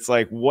where it's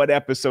like, what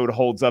episode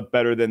holds up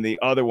better than the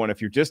other one?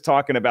 If you're just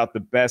talking about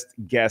the best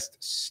guest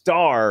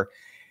star,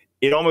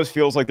 it almost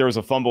feels like there was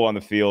a fumble on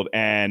the field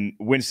and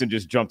Winston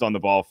just jumped on the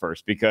ball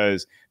first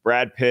because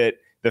Brad Pitt,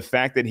 the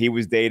fact that he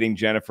was dating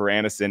Jennifer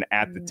Aniston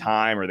at the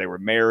time, or they were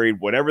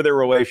married, whatever their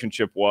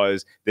relationship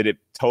was, that it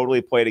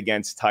totally played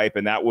against type.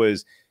 And that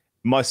was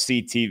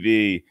must-see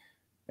TV.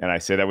 And I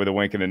say that with a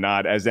wink and a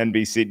nod as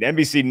NBC.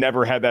 NBC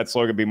never had that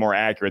slogan be more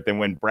accurate than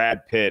when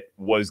Brad Pitt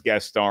was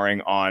guest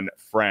starring on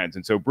Friends.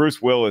 And so Bruce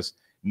Willis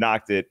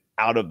knocked it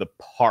out of the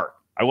park.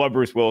 I love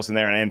Bruce Willis in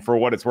there, and for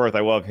what it's worth,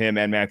 I love him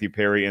and Matthew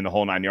Perry in the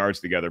whole 9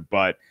 yards together.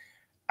 But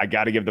I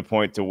got to give the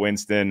point to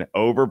Winston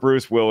over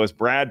Bruce Willis.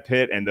 Brad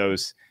Pitt and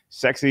those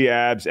sexy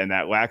abs and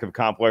that lack of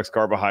complex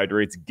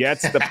carbohydrates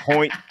gets the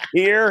point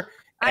here.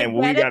 And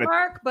we got a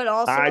Mark, but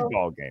also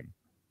eyeball game.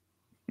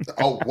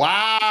 Oh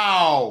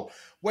wow!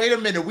 Wait a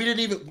minute, we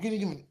didn't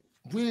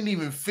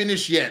even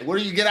finish yet. Where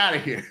do you get out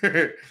of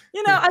here?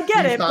 You know, I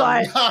get it,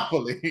 but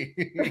Monopoly.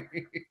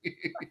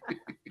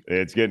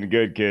 It's getting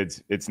good,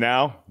 kids. It's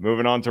now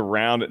moving on to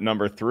round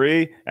number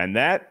 3, and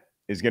that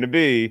is going to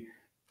be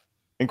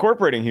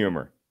incorporating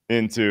humor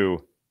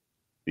into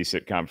the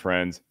sitcom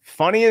Friends.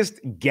 Funniest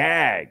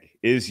gag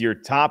is your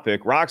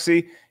topic.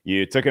 Roxy,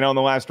 you took it on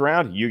the last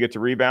round. You get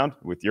to rebound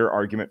with your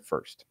argument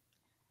first.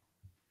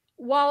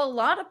 While a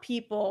lot of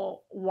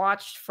people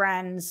watched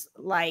Friends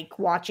like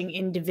watching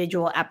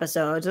individual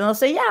episodes, and they'll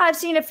say, yeah, I've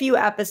seen a few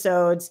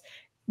episodes.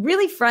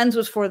 Really, Friends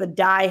was for the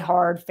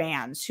die-hard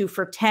fans who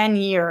for 10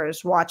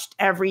 years watched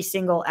every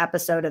single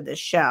episode of this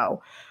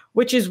show,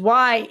 which is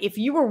why if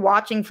you were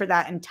watching for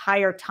that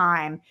entire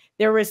time,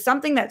 there was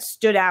something that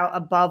stood out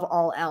above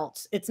all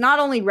else. It's not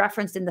only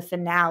referenced in the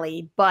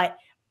finale, but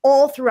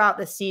all throughout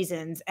the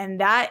seasons, and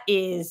that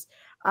is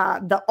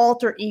the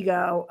alter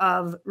ego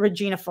of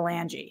Regina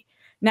Phalange.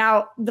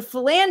 Now, the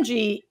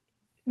Phalange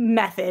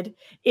method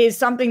is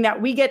something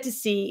that we get to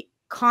see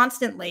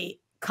constantly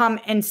come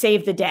and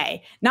save the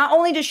day. Not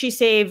only does she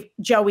save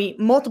Joey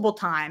multiple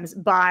times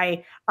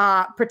by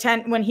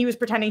when he was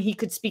pretending he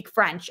could speak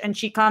French, and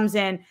she comes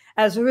in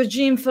as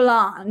Regine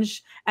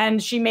Phalange,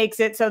 and she makes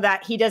it so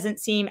that he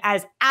doesn't seem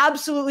as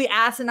absolutely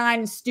asinine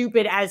and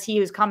stupid as he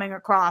is coming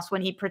across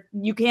when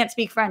you can't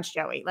speak French,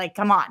 Joey. Like,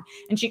 come on.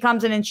 And she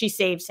comes in and she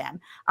saves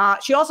him.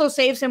 She also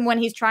saves him when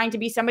he's trying to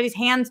be somebody's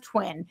hand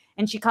twin,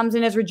 and she comes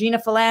in as Regina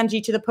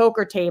Phalange to the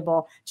poker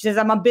table. She says,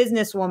 I'm a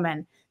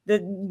businesswoman.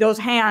 Those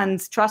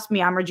hands, trust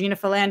me, I'm Regina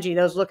Phalange.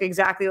 Those look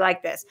exactly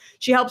like this.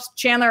 She helps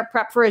Chandler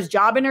prep for his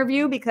job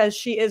interview because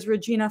she is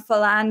Regina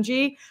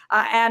Phalange.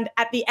 And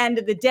at the end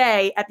of the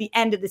day, at the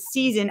end of the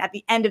season, at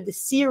the end of the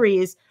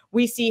series,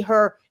 we see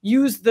her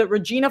use the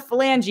Regina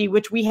Phalange,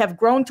 which we have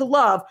grown to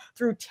love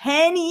through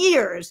 10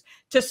 years,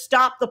 to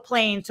stop the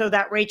plane so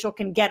that Rachel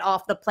can get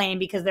off the plane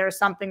because there is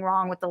something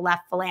wrong with the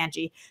left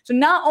phalange. So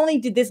not only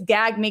did this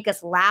gag make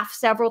us laugh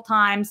several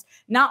times,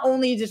 not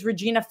only is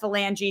Regina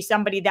Phalange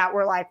somebody that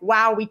we're like,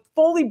 wow, we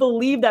fully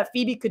believe that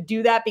Phoebe could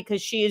do that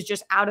because she is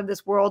just out of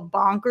this world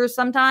bonkers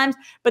sometimes,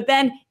 but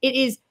then it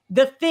is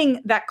the thing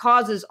that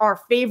causes our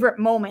favorite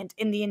moment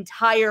in the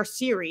entire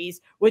series,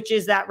 which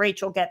is that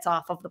Rachel gets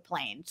off of the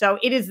plane. So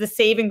it is the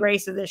saving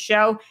grace of this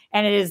show,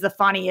 and it is the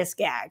funniest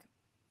gag.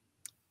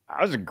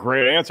 That was a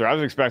great answer. I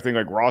was expecting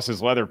like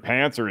Ross's leather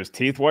pants or his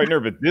teeth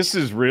whitener, but this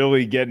is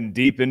really getting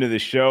deep into the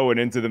show and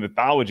into the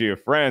mythology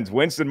of Friends.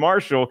 Winston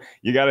Marshall,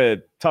 you got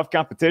a tough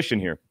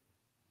competition here.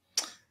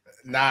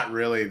 Not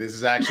really. This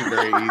is actually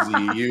very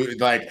easy.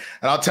 And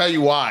I'll tell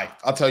you why.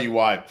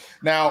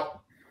 Now,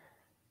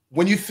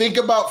 when you think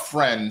about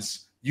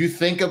Friends, you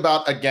think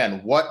about,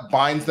 again, what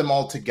binds them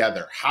all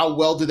together. How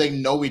well do they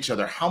know each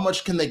other? How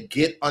much can they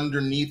get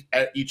underneath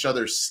each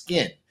other's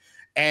skin?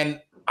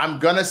 And I'm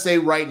going to say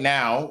right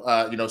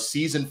now,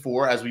 season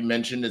 4, as we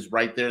mentioned, is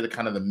right there, the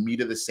kind of the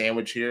meat of the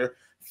sandwich here.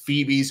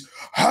 Phoebe's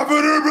having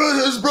her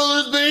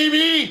brother's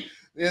baby.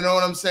 You know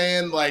what I'm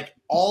saying? Like,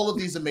 all of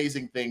these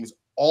amazing things,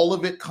 all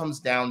of it comes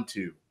down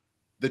to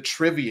the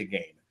trivia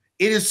game.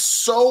 It is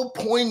so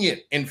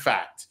poignant, in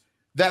fact,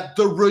 that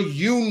the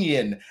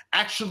reunion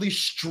actually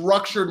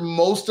structured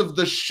most of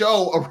the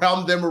show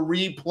around them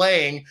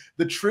replaying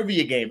the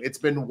trivia game. It's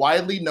been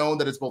widely known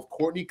that it's both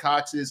Courtney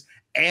Cox's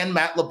and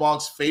Matt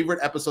LeBlanc's favorite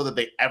episode that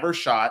they ever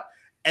shot,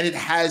 and it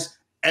has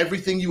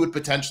everything you would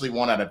potentially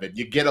want out of it.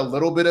 You get a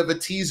little bit of a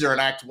teaser in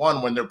Act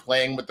 1 when they're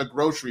playing with the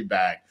grocery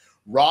bag.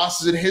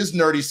 Ross and his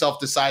nerdy self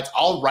decides,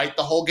 I'll write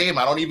the whole game.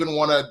 I don't even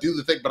want to do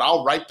the thing, but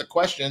I'll write the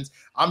questions.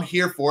 I'm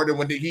here for it. And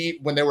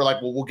when they were like,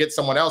 well, we'll get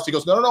someone else, he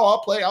goes, no, I'll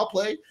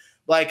play.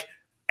 Like,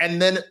 and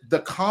then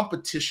the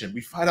competition, we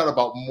find out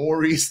about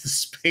Maurice the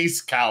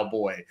Space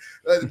Cowboy,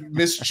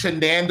 Miss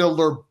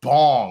Chenandler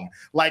Bong.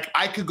 Like,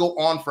 I could go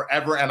on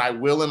forever, and I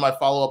will in my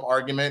follow-up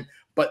argument,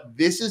 but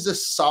this is a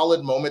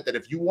solid moment that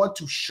if you want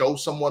to show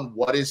someone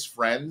what is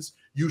Friends,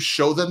 you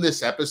show them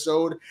this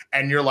episode,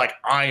 and you're like,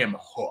 I am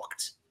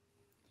hooked.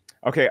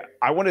 Okay,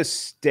 I want to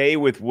stay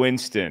with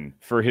Winston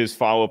for his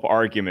follow-up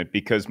argument,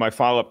 because my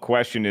follow-up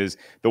question is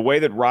the way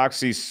that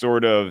Roxy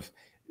sort of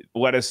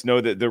let us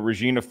know that the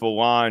Regina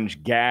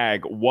Falange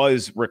gag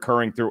was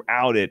recurring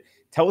throughout it.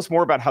 Tell us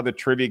more about how the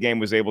trivia game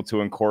was able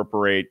to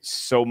incorporate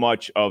so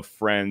much of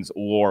Friends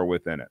lore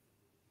within it.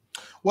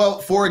 Well,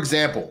 for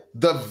example,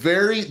 the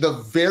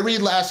very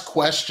last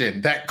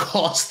question that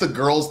cost the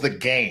girls the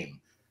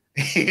game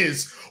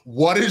is,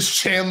 what is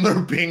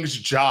Chandler Bing's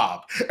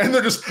job? And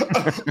they're just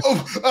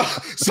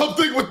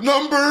something with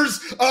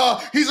numbers.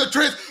 He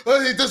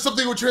does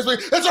something with trans.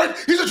 That's right.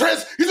 He's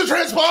a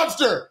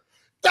transmonster.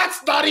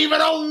 That's not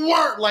even a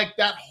word. Like,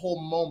 that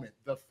whole moment,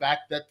 the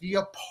fact that the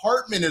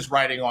apartment is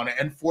writing on it,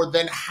 and for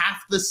then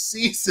half the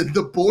season,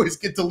 the boys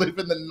get to live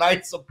in the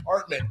nice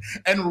apartment,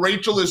 and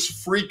Rachel is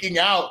freaking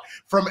out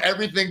from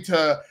everything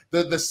to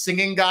the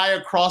singing guy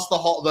across the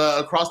hall,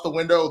 across the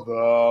window.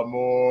 The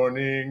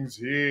morning's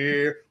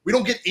here. We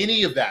don't get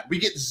any of that. We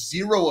get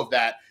zero of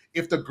that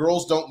if the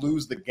girls don't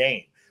lose the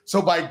game.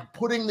 So by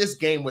putting this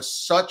game with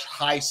such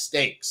high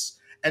stakes,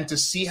 and to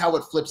see how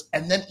it flips,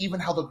 and then even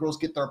how the girls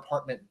get their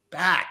apartment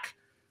back,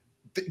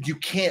 you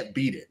can't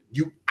beat it.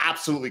 You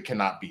absolutely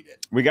cannot beat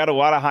it. We got a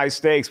lot of high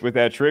stakes with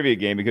that trivia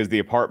game because the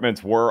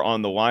apartments were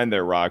on the line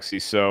there, Roxy.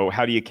 So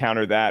how do you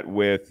counter that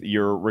with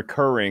your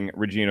recurring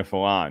Regina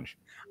Falange?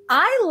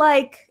 I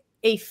like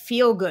a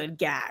feel-good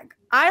gag.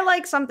 I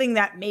like something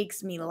that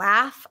makes me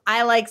laugh.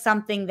 I like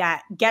something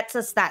that gets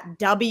us that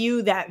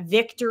W, that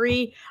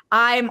victory.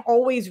 I'm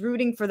always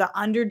rooting for the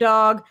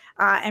underdog,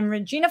 and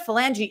Regina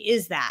Falange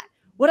is that.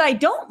 What I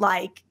don't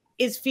like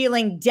is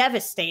feeling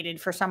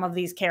devastated for some of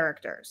these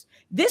characters.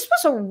 This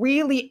was a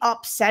really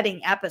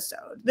upsetting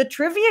episode. The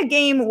trivia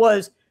game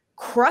was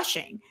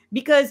crushing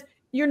because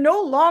you're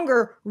no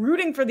longer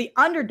rooting for the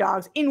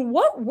underdogs. In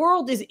what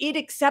world is it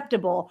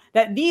acceptable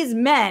that these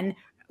men,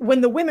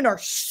 when the women are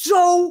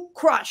so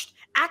crushed,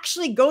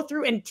 actually go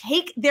through and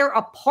take their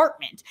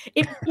apartment?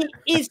 It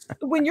is,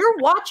 when you're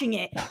watching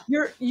it,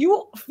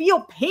 you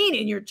feel pain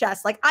in your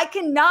chest. Like, I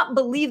cannot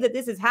believe that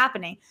this is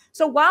happening.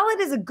 So while it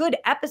is a good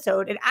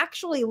episode, it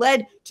actually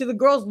led to the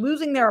girls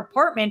losing their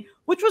apartment,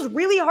 which was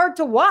really hard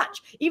to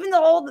watch. Even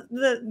though all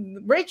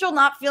the Rachel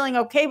not feeling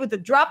okay with the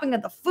dropping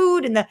of the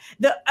food and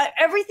the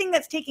everything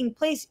that's taking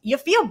place, you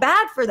feel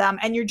bad for them,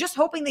 and you're just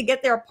hoping they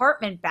get their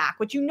apartment back,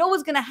 which you know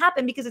is going to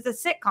happen because it's a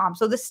sitcom.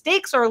 So the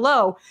stakes are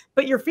low,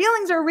 but your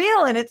feelings are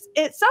real, and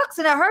it sucks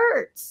and it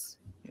hurts.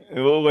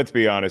 Well, let's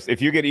be honest.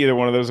 If you get either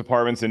one of those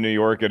apartments in New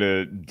York at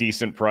a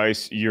decent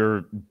price,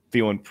 you're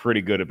feeling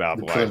pretty good about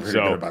life. Feeling pretty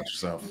good about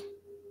yourself.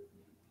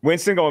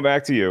 Winston, going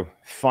back to you.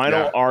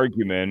 Final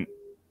argument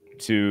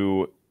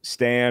to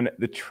stand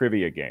the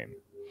trivia game.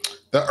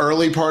 The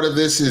early part of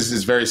this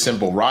is very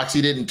simple.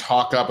 Roxy didn't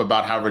talk up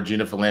about how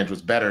Regina Falange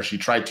was better. She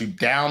tried to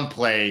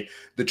downplay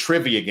the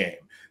trivia game.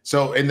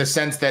 So in the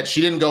sense that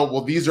she didn't go,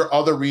 well, these are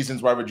other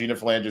reasons why Regina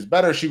Falange is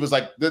better. She was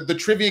like, the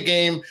trivia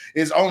game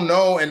is, oh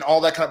no, and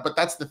all that kind of, but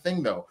that's the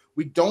thing though.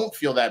 We don't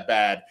feel that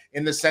bad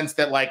in the sense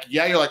that, like,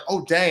 yeah, you're like,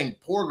 oh dang,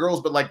 poor girls,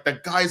 but like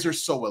the guys are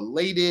so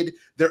elated.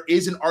 There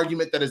is an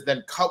argument that is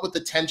then cut with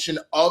the tension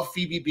of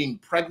Phoebe being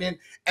pregnant.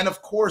 And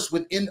of course,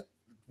 within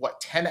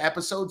 10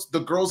 episodes, the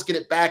girls get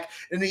it back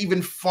in an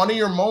even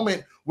funnier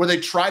moment where they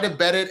try to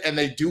bet it and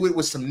they do it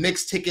with some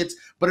Knicks tickets,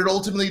 but it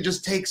ultimately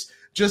just takes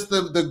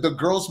the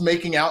girls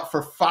making out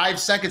for 5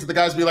 seconds. The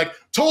guys be like,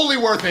 totally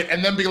worth it.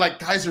 And then be like,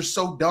 guys are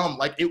so dumb.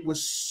 Like, it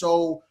was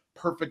so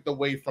perfect the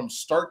way from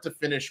start to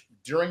finish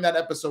during that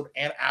episode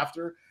and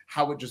after,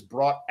 how it just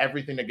brought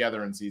everything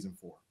together in season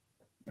 4.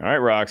 All right,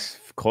 Rox,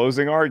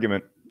 closing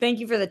argument. Thank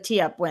you for the tee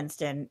up,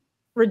 Winston.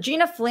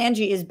 Regina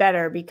Falange is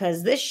better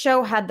because this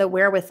show had the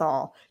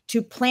wherewithal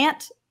to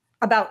plant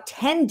about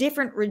 10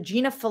 different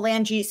Regina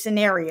Phalange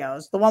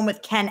scenarios. The one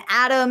with Ken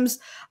Adams,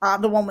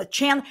 the one with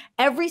Chandler.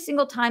 Every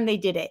single time they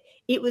did it,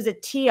 it was a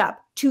tee up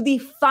to the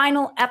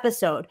final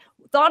episode.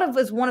 Thought of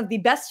as one of the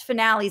best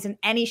finales in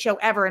any show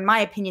ever, in my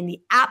opinion, the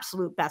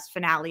absolute best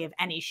finale of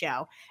any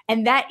show.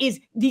 And that is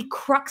the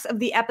crux of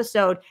the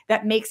episode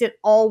that makes it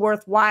all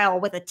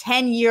worthwhile with a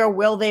 10-year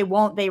will they,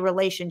 won't they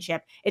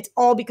relationship. It's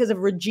all because of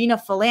Regina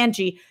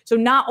Phalange. So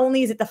not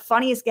only is it the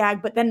funniest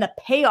gag, but then the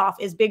payoff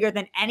is bigger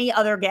than any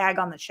other gag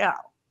on the show.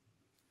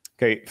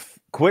 Okay,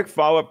 quick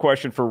follow-up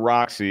question for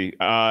Roxy.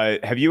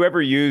 Have you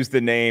ever used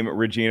the name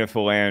Regina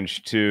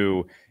Phalange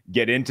to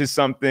get into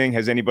something?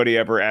 Has anybody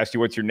ever asked you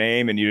what's your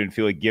name and you didn't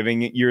feel like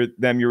giving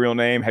them your real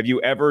name? Have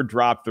you ever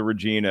dropped the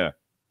Regina?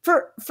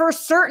 For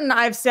certain,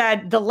 I've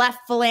said the left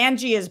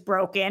phalange is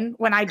broken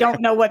when I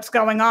don't know what's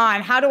going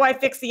on. How do I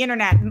fix the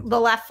internet?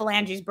 The left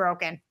phalange is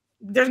broken.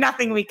 There's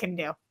nothing we can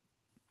do.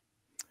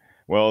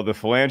 Well, the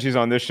phalanges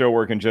on this show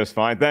working just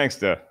fine, thanks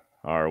to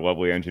our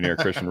lovely engineer,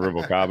 Christian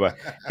Rubalcaba.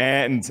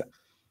 And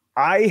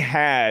I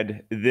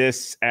had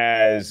this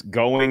as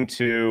going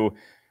to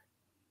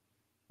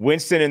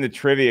Winston in the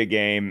trivia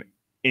game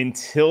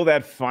until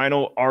that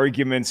final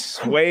argument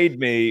swayed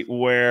me,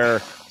 where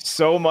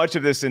so much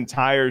of this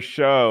entire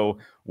show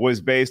was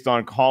based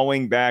on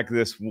calling back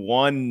this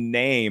one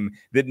name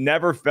that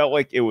never felt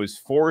like it was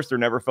forced or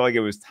never felt like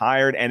it was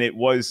tired. And it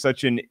was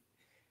such an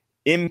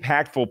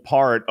impactful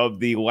part of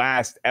the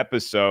last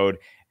episode.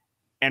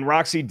 And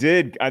Roxy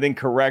did, I think,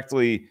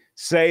 correctly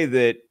say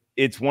that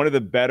it's one of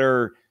the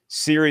better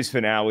series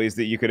finales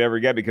that you could ever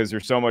get because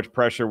there's so much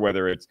pressure,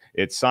 whether it's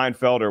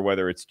Seinfeld or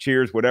whether it's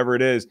Cheers, whatever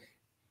it is.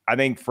 I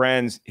think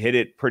Friends hit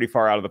it pretty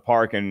far out of the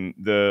park, and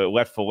the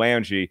left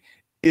phalange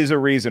is a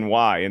reason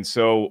why. And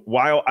so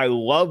while I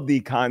love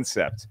the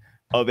concept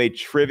of a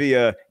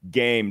trivia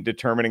game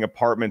determining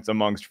apartments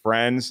amongst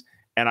friends,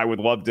 and I would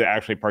love to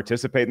actually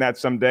participate in that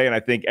someday, and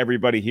I think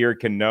everybody here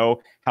can know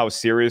how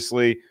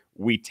seriously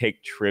we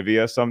take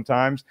trivia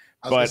sometimes.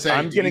 But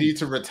I'm going to need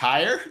to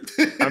retire.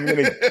 I'm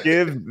going to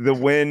give the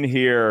win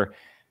here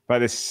by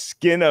the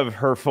skin of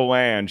her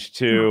phalange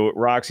to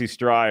Roxy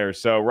Stryer.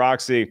 So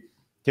Roxy,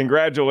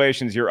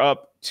 congratulations. You're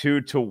up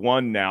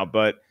 2-1 now,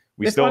 but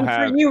we this still one's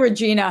have for you,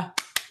 Regina.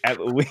 At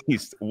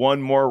least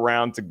one more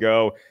round to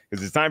go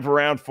because it's time for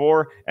round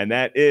 4. And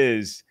that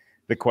is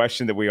the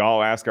question that we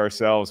all ask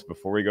ourselves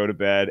before we go to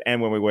bed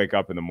and when we wake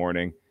up in the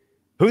morning.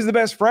 Who's the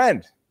best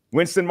friend?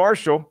 Winston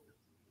Marshall.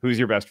 Who's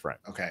your best friend?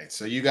 Okay,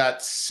 so you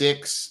got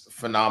 6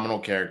 phenomenal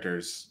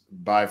characters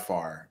by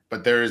far,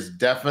 but there is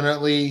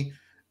definitely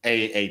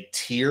a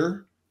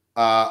tier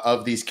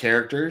of these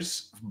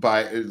characters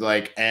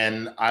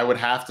and I would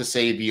have to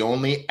say the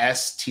only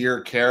S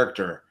tier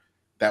character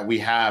that we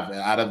have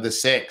out of the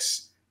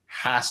 6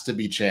 has to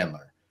be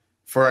Chandler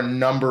for a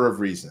number of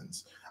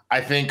reasons. I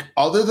think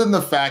other than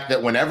the fact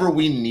that whenever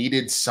we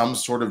needed some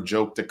sort of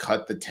joke to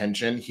cut the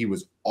tension, he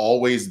was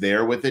always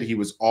there with it. He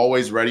was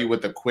always ready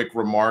with a quick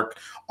remark,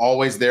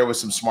 always there with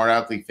some smart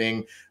alecky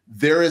thing.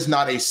 There is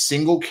not a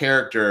single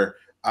character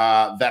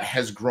that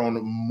has grown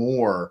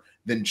more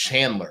than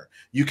Chandler.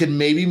 You can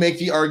maybe make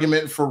the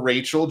argument for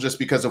Rachel just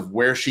because of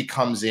where she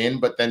comes in,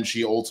 but then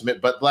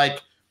but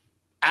like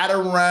at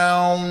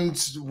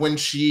around when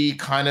she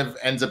kind of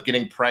ends up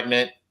getting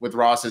pregnant with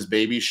Ross's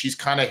baby, she's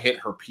kind of hit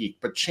her peak.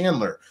 But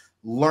Chandler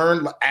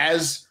learned,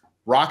 as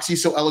Roxy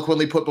so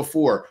eloquently put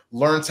before,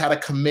 learns how to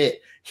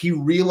commit. He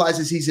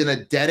realizes he's in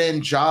a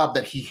dead-end job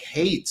that he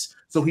hates.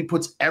 So he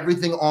puts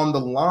everything on the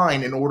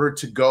line in order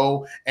to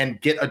go and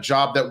get a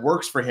job that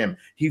works for him.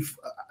 He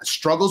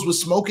struggles with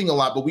smoking a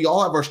lot, but we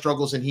all have our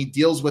struggles, and he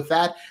deals with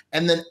that.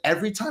 And then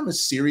every time a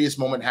serious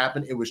moment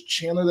happened, it was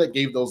Chandler that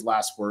gave those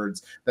last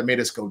words that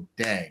made us go,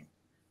 dang,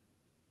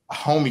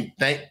 homie,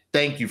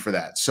 thank you for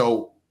that.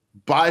 So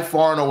by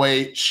far and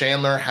away,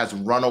 Chandler has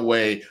run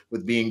away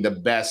with being the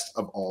best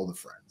of all the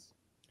friends.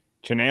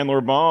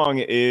 Chandler Bong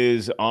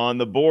is on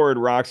the board.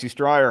 Roxy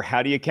Stryer,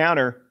 how do you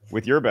counter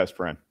with your best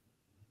friend?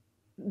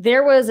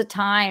 There was a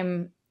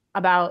time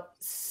about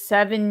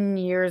 7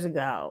 years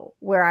ago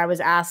where I was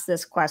asked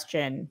this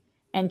question,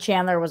 and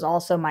Chandler was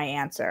also my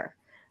answer.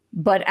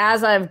 But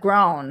as I've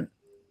grown,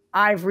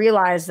 I've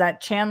realized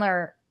that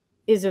Chandler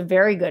is a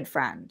very good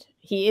friend.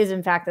 He is,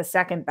 in fact, the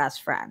second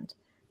best friend,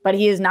 but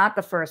he is not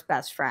the first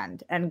best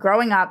friend. And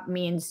growing up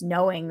means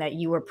knowing that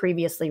you were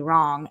previously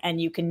wrong, and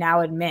you can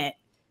now admit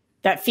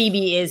that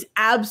Phoebe is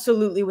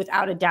absolutely,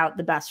 without a doubt,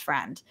 the best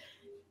friend.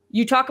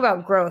 You talk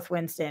about growth,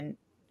 Winston.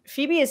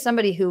 Phoebe is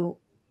somebody who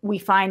we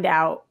find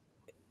out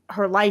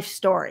her life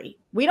story.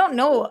 We don't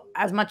know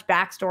as much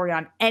backstory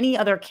on any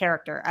other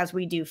character as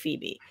we do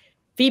Phoebe.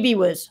 Phoebe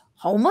was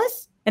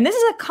homeless. And this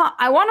is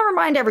I want to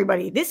remind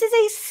everybody, this is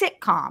a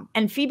sitcom,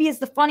 and Phoebe is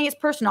the funniest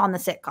person on the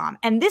sitcom.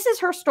 And this is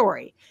her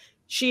story.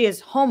 She is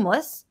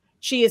homeless.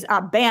 She is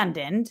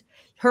abandoned.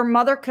 Her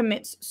mother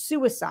commits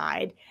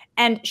suicide,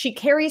 and she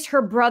carries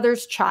her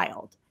brother's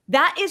child.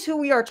 That is who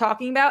we are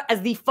talking about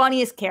as the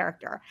funniest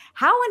character.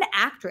 How an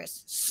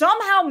actress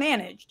somehow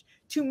managed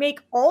to make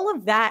all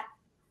of that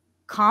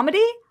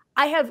comedy,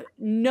 I have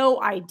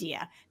no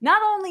idea.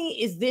 Not only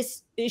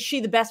is she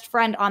the best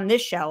friend on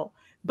this show,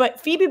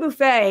 but Phoebe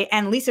Buffay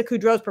and Lisa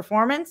Kudrow's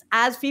performance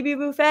as Phoebe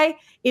Buffay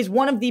is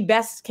one of the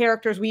best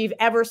characters we've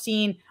ever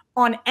seen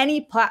on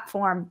any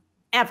platform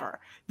ever.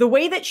 The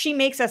way that she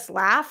makes us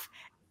laugh,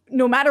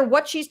 no matter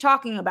what she's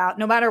talking about,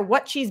 no matter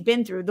what she's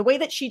been through, the way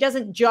that she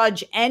doesn't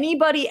judge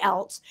anybody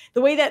else,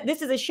 the way that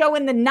this is a show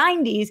in the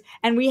 90s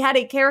and we had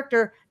a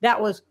character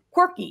that was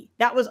quirky,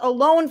 that was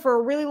alone for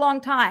a really long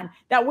time,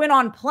 that went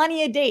on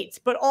plenty of dates,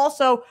 but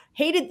also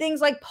hated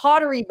things like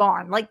Pottery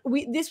Barn. Like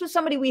this was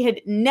somebody we had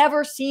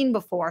never seen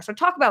before. So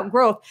talk about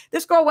growth.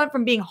 This girl went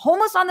from being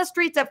homeless on the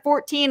streets at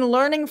 14,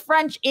 learning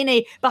French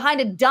behind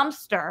a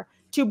dumpster,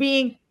 to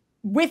being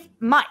with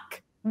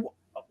Mike.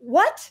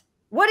 What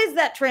is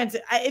that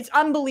transit? It's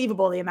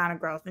unbelievable, the amount of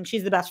growth, and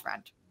she's the best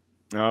friend.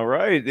 All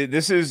right.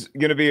 This is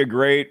going to be a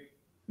great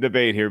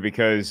debate here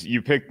because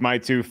you picked my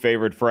two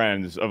favorite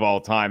friends of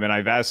all time, and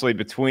I vacillate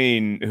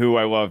between who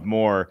I love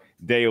more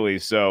daily.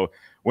 So,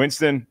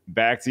 Winston,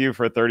 back to you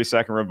for a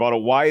 30-second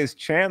rebuttal. Why is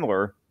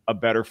Chandler a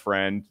better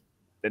friend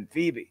than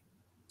Phoebe?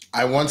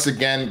 I once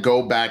again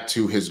go back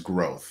to his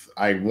growth.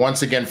 I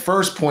once again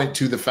first point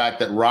to the fact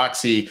that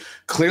Roxy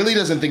clearly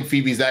doesn't think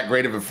Phoebe's that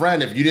great of a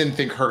friend. If you didn't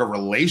think her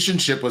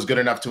relationship was good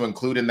enough to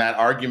include in that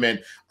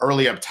argument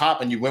early up top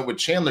and you went with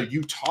Chandler,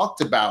 you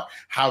talked about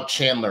how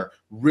Chandler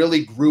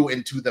really grew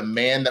into the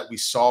man that we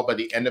saw by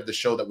the end of the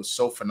show that was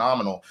so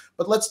phenomenal.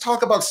 But let's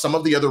talk about some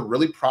of the other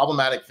really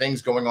problematic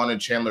things going on in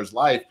Chandler's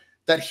life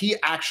that he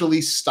actually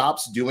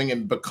stops doing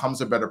and becomes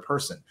a better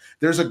person.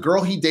 There's a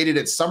girl he dated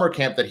at summer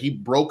camp that he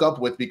broke up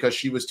with because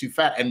she was too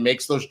fat and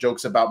makes those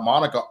jokes about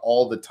Monica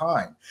all the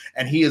time.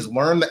 And he has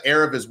learned the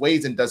error of his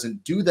ways and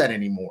doesn't do that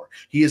anymore.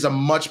 He is a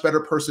much better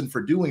person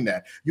for doing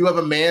that. You have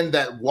a man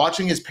that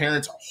watching his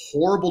parents'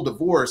 horrible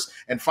divorce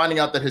and finding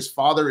out that his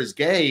father is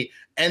gay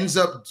ends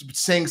up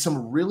saying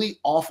some really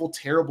awful,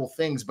 terrible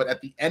things, but at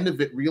the end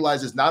of it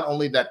realizes not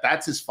only that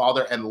that's his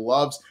father and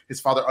loves his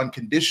father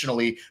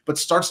unconditionally, but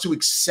starts to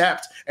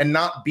accept and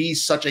not be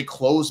such a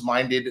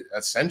closed-minded,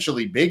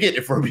 essentially bigot,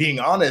 if we're being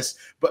honest.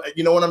 But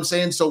you know what I'm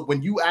saying? So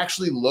when you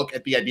actually look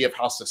at the idea of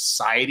how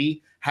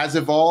society has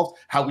evolved,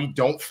 how we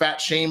don't fat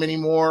shame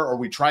anymore, or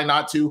we try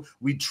not to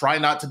be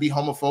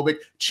homophobic.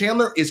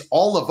 Chandler is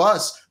all of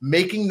us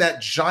making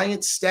that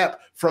giant step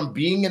from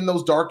being in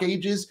those dark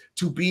ages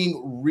to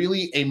being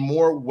really a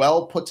more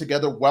well put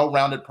together,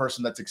 well-rounded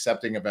person that's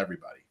accepting of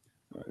everybody.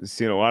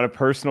 Seen a lot of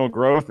personal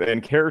growth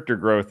and character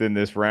growth in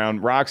this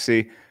round.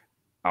 Roxy,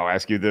 I'll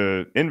ask you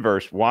the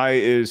inverse. Why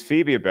is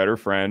Phoebe a better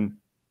friend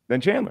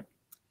than Chandler?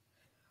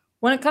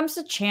 When it comes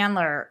to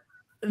Chandler,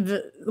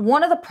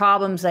 one of the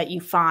problems that you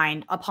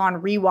find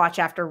upon rewatch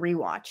after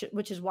rewatch,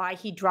 which is why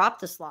he dropped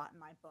the slot in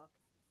my book,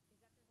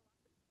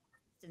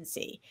 is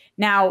that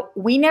now,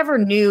 we never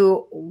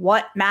knew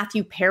what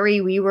Matthew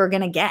Perry we were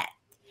going to get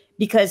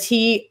because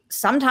he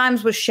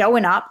sometimes was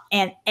showing up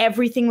and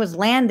everything was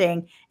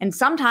landing. And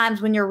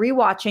sometimes when you're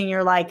rewatching,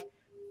 you're like,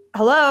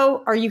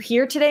 hello, are you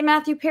here today,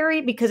 Matthew Perry?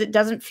 Because it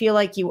doesn't feel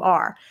like you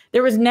are.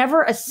 There was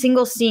never a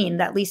single scene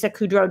that Lisa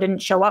Kudrow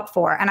didn't show up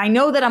for. And I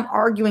know that I'm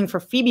arguing for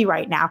Phoebe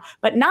right now,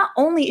 but not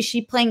only is she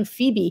playing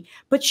Phoebe,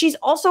 but she's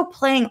also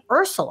playing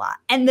Ursula.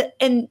 And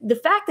the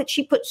fact that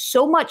she put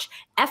so much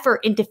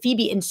effort into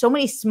Phoebe in so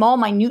many small,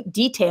 minute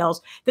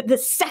details that the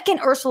second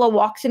Ursula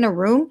walks in a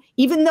room,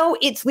 even though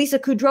it's Lisa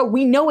Kudrow,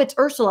 we know it's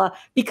Ursula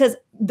because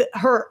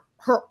her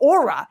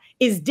aura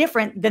is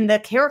different than the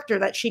character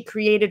that she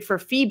created for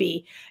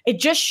Phoebe. It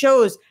just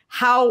shows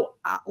how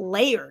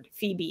layered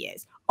Phoebe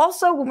is.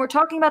 Also, when we're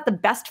talking about the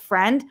best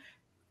friend,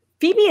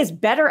 Phoebe is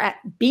better at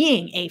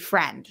being a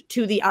friend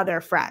to the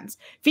other friends.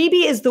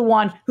 Phoebe is the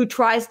one who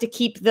tries to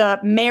keep the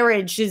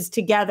marriages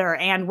together,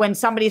 and when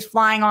somebody's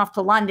flying off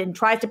to London,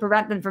 tries to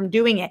prevent them from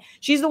doing it.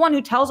 She's the one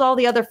who tells all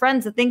the other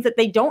friends the things that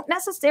they don't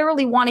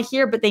necessarily want to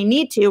hear, but they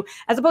need to,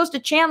 as opposed to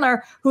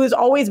Chandler, who is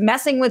always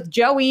messing with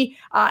Joey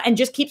and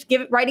just keeps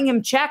writing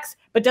him checks,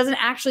 but doesn't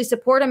actually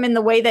support him in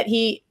the way that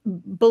he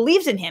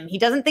believes in him. He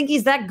doesn't think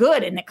he's that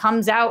good, and it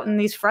comes out in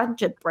these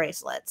friendship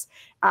bracelets.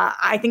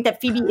 I think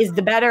that Phoebe is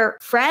the better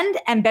friend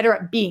and better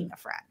at being a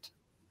friend.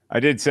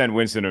 I did send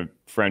Winston a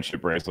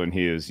friendship bracelet, and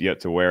he is yet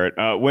to wear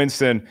it.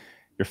 Winston,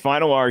 your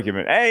final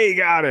argument. Hey, you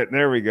got it.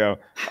 There we go.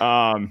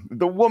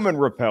 The woman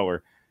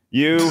repeller.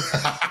 You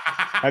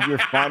have your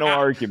final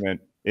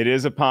argument. It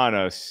is upon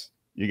us.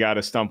 You got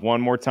to stump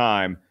one more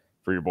time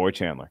for your boy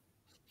Chandler.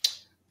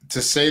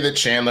 To say that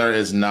Chandler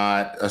is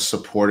not a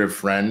supportive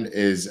friend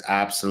is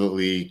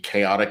absolutely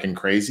chaotic and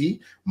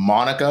crazy.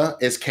 Monica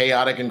is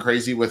chaotic and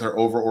crazy with her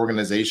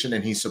over-organization,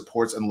 and he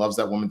supports and loves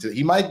that woman too.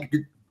 He might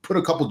put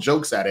a couple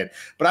jokes at it,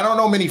 but I don't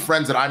know many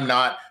friends that I'm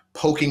not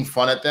poking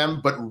fun at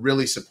them, but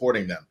really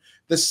supporting them.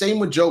 The same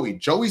with Joey.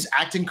 Joey's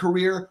acting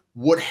career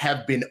would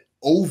have been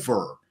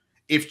over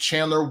if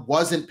Chandler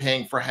wasn't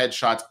paying for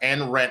headshots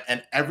and rent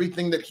and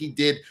everything that he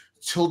did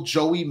till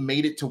Joey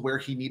made it to where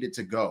he needed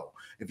to go.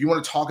 If you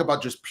want to talk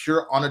about just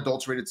pure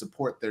unadulterated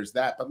support, there's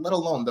that. But let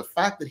alone the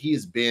fact that he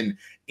has been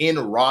in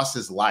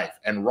Ross's life,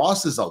 and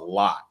Ross is a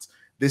lot.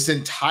 this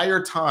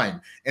entire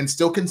time and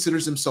still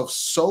considers himself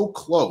so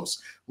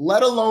close,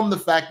 let alone the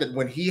fact that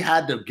when he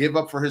had to give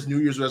up for his New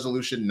Year's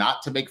resolution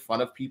not to make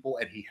fun of people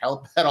and he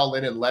held that all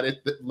in and let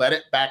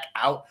it back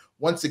out.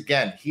 Once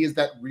again, he is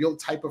that real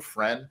type of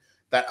friend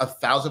that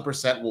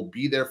 1,000% will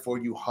be there for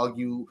you, hug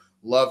you,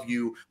 love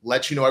you,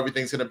 let you know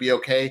everything's going to be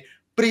okay.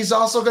 But he's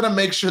also going to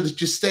make sure that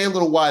you stay a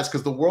little wise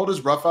because the world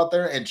is rough out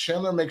there, and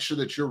Chandler makes sure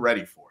that you're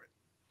ready for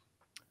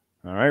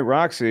it. All right,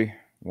 Roxy,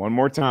 one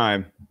more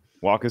time.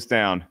 Walk us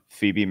down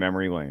Phoebe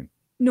memory lane.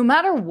 No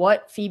matter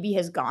what Phoebe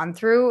has gone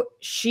through,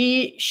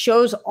 she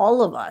shows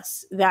all of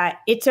us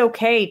that it's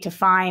okay to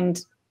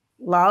find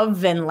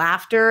love and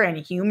laughter and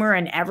humor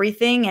and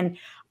everything. And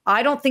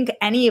I don't think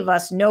any of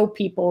us know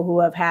people who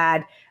have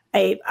had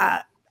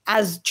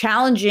as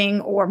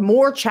challenging or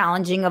more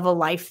challenging of a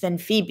life than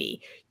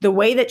Phoebe. The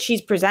way that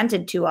she's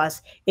presented to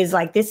us is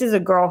like, this is a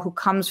girl who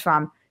comes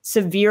from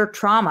severe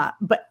trauma,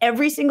 but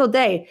every single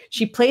day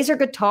she plays her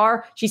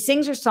guitar, she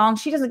sings her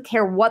songs, she doesn't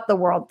care what the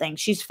world thinks.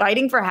 She's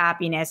fighting for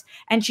happiness,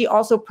 and she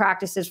also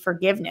practices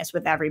forgiveness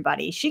with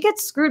everybody. She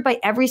gets screwed by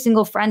every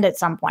single friend at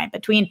some point,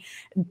 between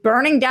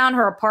burning down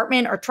her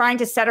apartment or trying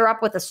to set her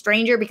up with a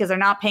stranger because they're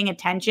not paying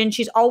attention.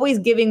 She's always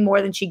giving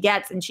more than she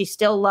gets, and she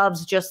still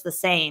loves just the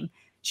same.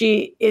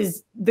 She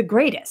is the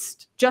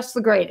greatest, just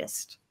the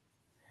greatest.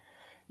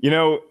 You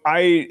know,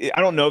 I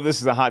don't know if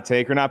this is a hot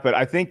take or not, but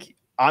I think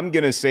I'm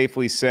going to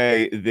safely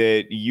say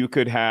that you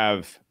could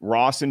have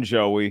Ross and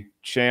Joey,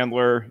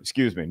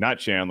 not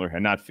Chandler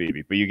and not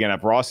Phoebe, but you can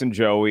have Ross and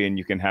Joey, and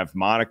you can have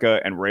Monica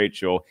and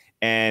Rachel,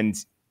 and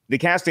the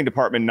casting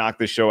department knocked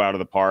the show out of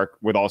the park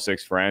with all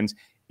 6 friends.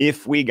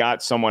 If we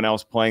got someone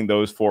else playing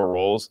those 4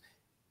 roles,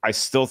 I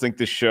still think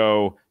the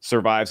show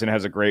survives and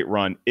has a great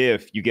run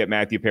if you get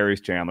Matthew Perry's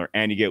Chandler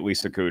and you get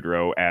Lisa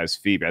Kudrow as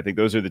Phoebe. I think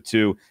those are the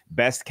 2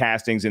 best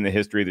castings in the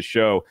history of the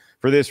show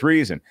for this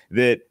reason,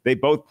 that they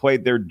both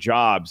played their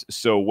jobs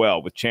so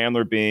well, with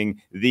Chandler being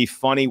the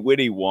funny,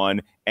 witty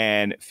one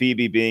and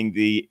Phoebe being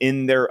the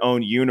in their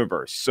own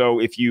universe. So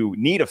if you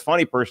need a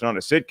funny person on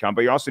a sitcom,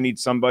 but you also need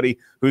somebody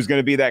who's going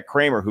to be that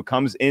Kramer who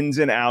comes in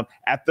and out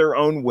at their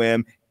own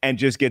whim and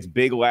just gets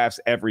big laughs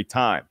every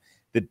time.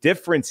 The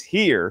difference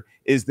here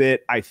is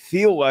that I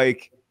feel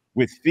like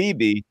with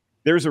Phoebe,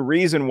 there's a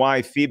reason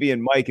why Phoebe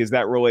and Mike is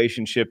that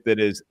relationship that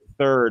is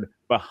third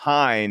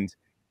behind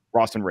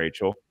Ross and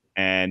Rachel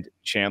and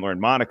Chandler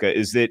and Monica,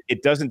 is that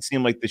it doesn't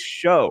seem like the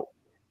show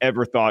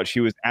ever thought she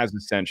was as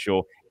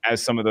essential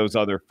as some of those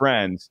other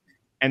friends.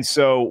 And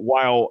so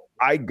while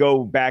I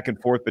go back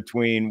and forth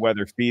between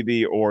whether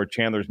Phoebe or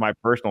Chandler is my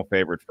personal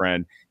favorite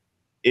friend,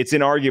 it's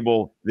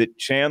inarguable that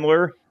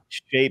Chandler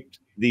shaped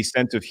the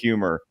sense of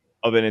humor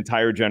of an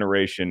entire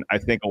generation, I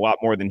think, a lot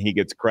more than he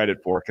gets credit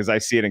for, because I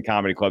see it in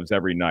comedy clubs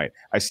every night.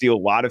 I see a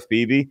lot of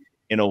Phoebe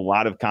in a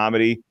lot of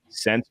comedy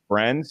sense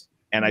friends,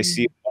 and I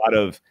see a lot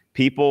of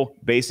people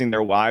basing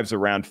their lives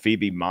around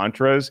Phoebe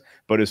mantras.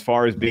 But as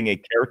far as being a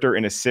character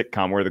in a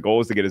sitcom where the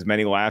goal is to get as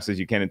many laughs as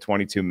you can in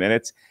 22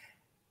 minutes,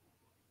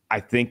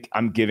 I think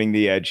I'm giving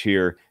the edge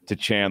here to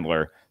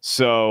Chandler.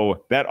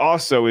 So that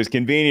also is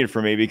convenient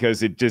for me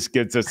because it just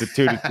gets us a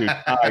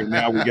 2-2 tie.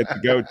 Now we get to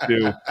go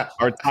to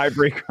our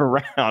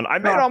tiebreaker round. I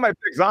made all my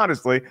picks,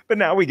 honestly, but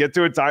now we get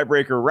to a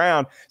tiebreaker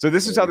round. So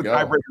this is how the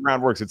tiebreaker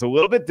round works. It's a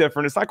little bit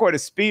different. It's not quite a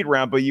speed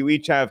round, but you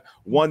each have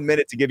 1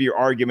 minute to give your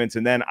arguments,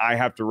 and then I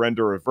have to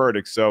render a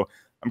verdict. So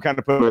I'm kind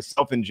of putting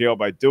myself in jail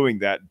by doing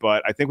that.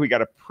 But I think we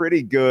got a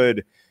pretty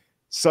good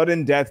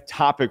sudden death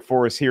topic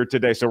for us here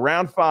today. So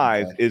round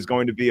 5 is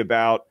going to be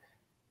about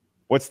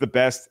what's the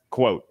best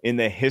quote in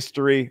the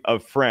history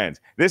of Friends.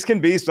 This can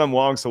be some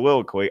long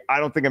soliloquy. I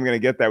don't think I'm going to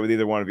get that with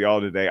either one of y'all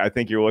today. I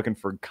think you're looking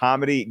for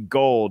comedy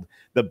gold,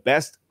 the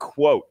best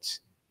quote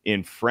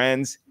in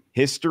Friends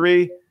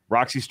history.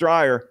 Roxy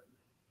Stryer,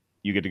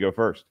 you get to go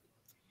first.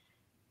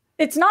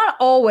 It's not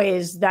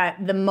always that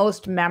the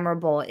most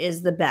memorable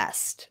is the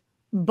best,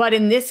 but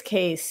in this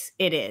case,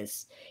 it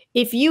is.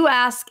 If you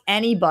ask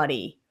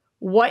anybody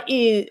what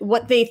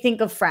they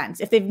think of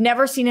Friends, if they've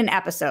never seen an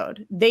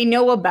episode, they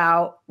know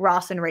about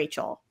Ross and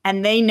Rachel,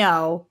 and they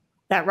know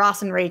that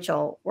Ross and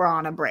Rachel were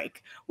on a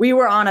break. We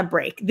were on a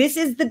break. This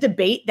is the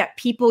debate that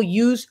people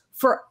use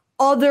for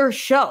other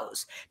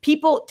shows.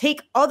 People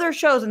take other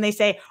shows and they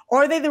say,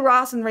 are they the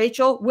Ross and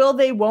Rachel? Will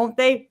they, won't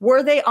they?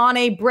 Were they on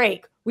a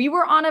break? We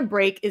were on a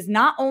break is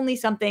not only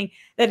something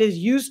that is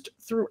used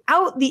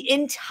throughout the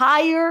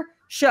entire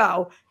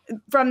show,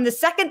 from the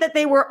second that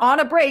they were on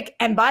a break.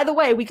 And by the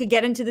way, we could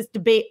get into this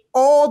debate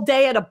all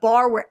day at a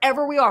bar,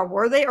 wherever we are.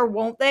 Were they or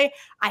won't they?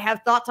 I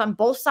have thoughts on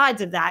both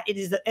sides of that. It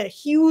is a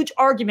huge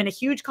argument, a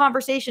huge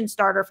conversation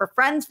starter for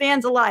Friends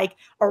fans alike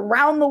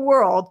around the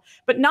world.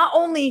 But not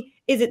only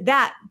is it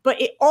that, but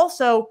it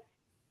also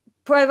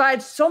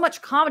provides so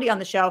much comedy on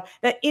the show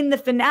that in the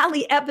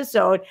finale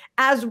episode,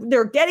 as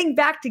they're getting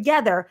back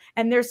together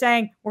and they're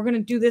saying, we're going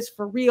to do this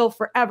for real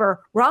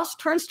forever, Ross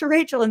turns to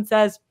Rachel and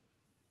says,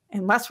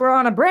 unless we're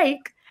on a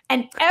break.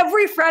 And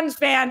every Friends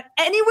fan,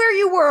 anywhere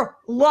you were,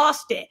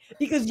 lost it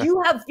because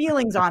you have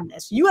feelings on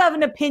this. You have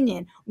an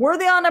opinion. Were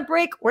they on a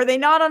break? Were they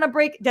not on a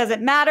break?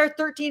 Doesn't matter.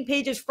 13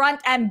 pages front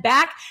and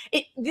back.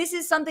 This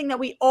is something that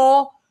we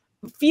all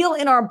feel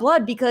in our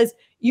blood because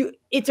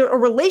it's a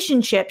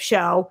relationship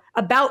show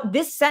about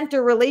this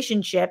center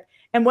relationship.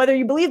 And whether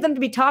you believe them to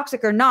be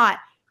toxic or not,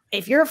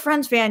 if you're a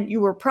Friends fan,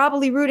 you were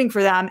probably rooting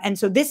for them. And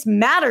so this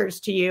matters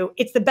to you.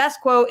 It's the best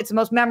quote. It's the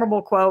most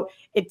memorable quote.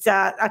 It's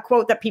a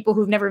quote that people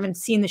who've never even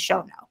seen the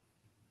show know.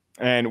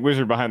 And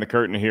Wizard behind the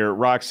curtain here,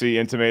 Roxy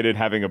intimated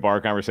having a bar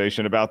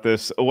conversation about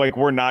this. Like,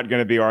 we're not going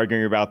to be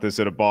arguing about this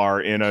at a bar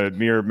in a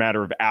mere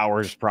matter of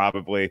hours,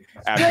 probably.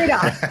 Straight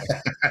up.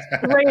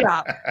 Straight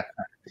up.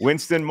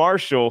 Winston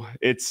Marshall,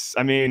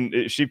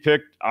 she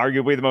picked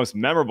arguably the most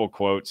memorable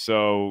quote.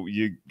 So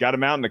you got a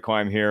mountain to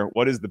climb here.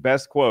 What is the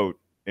best quote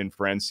in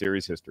Friends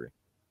series history?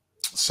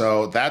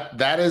 So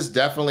that is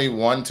definitely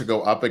one to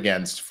go up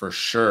against for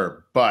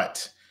sure.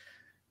 But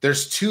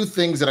there's two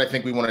things that I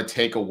think we want to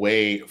take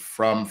away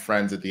from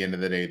Friends at the end of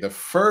the day. The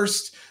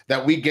first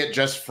that we get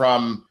just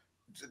from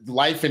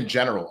life in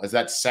general is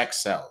that sex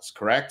sells,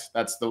 correct?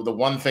 That's the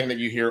one thing that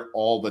you hear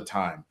all the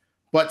time.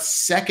 But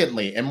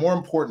secondly, and more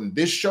important,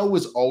 this show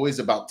was always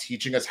about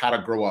teaching us how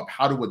to grow up,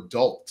 how to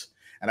adult.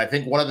 And I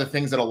think one of the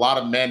things that a lot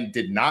of men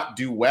did not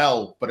do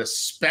well, but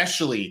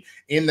especially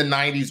in the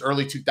 90s,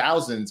 early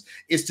 2000s,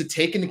 is to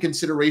take into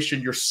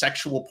consideration your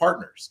sexual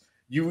partners.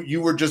 You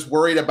were just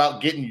worried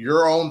about getting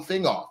your own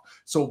thing off.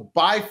 So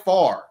by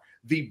far,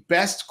 the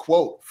best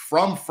quote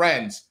from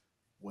Friends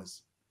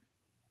was,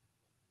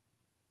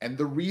 and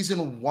the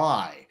reason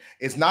why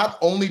is not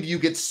only do you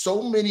get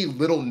so many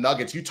little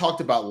nuggets, you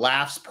talked about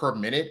laughs per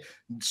minute,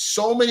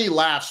 so many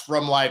laughs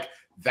from like,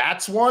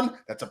 that's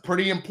a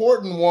pretty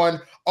important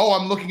one. Oh,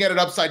 I'm looking at it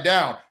upside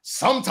down.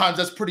 Sometimes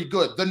that's pretty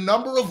good. The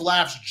number of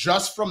laughs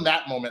just from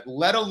that moment,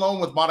 let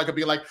alone with Monica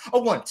being like, a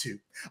 1 2,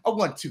 a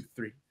 1 2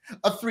 3,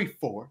 a 3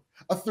 4,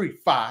 a 3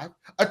 5,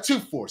 a 2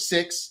 4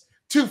 6,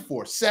 2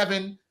 4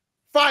 7,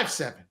 5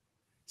 7,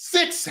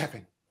 6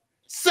 7,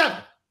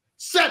 7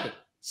 7,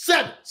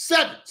 7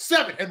 7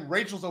 7. And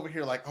Rachel's over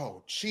here like,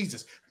 oh,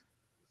 Jesus.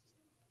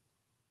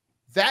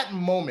 That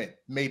moment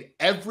made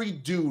every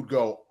dude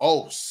go,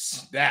 oh,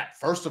 snap.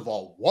 First of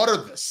all, what are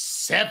the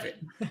 7?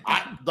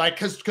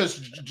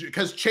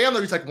 Because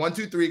Chandler, he's like 1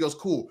 2 3, he goes,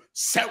 cool.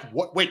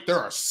 What? Wait, there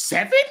are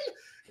 7?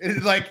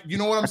 Like, you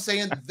know what I'm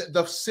saying?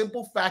 The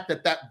simple fact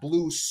that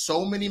blew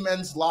so many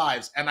men's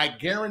lives, and I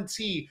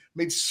guarantee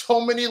made so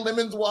many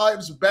women's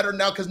lives better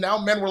now, because now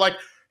men were like,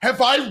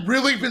 have I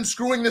really been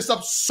screwing this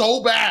up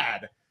so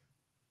bad?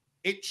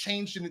 It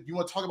changed. And you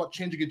want to talk about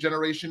changing a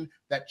generation?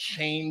 That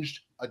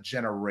changed a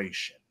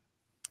generation.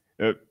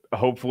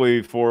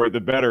 Hopefully for the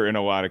better in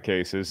a lot of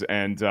cases.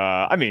 And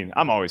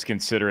I'm always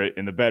considerate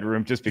in the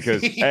bedroom just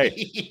because,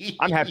 hey,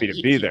 I'm happy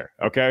to be there.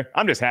 Okay.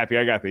 I'm just happy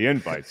I got the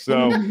invite.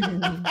 So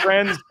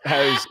Friends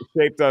has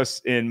shaped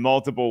us in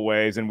multiple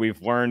ways. And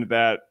we've learned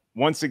that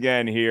once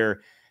again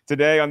here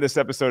today on this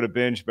episode of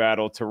Binge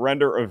Battle, to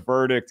render a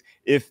verdict,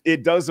 if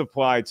it does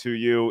apply to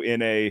you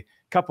in a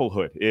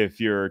couplehood, if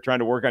you're trying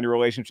to work on your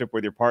relationship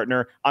with your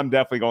partner, I'm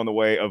definitely going the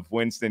way of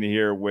Winston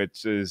here,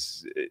 which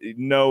is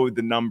know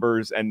the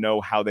numbers and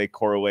know how they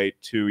correlate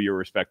to your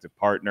respective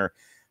partner.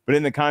 But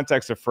in the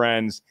context of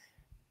Friends,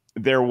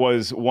 there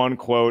was one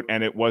quote,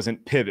 and it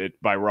wasn't Pivot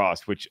by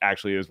Ross, which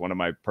actually is one of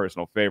my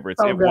personal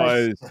favorites. It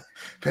was,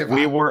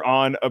 we were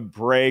on a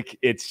break.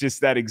 It's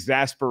just that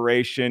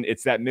exasperation.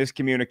 It's that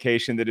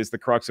miscommunication that is the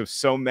crux of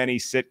so many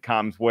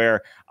sitcoms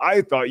where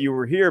I thought you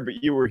were here,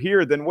 but you were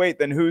here. Then wait,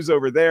 then who's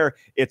over there?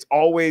 It's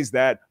always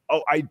that,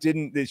 oh,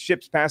 the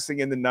ship's passing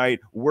in the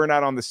night. We're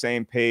not on the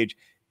same page.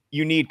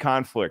 You need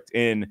conflict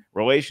in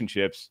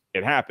relationships.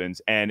 It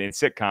happens. And in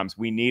sitcoms,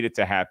 we need it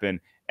to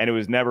happen. And it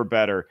was never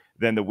better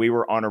than the we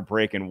were on a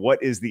break. And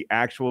what is the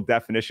actual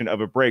definition of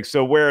a break?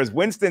 So whereas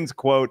Winston's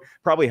quote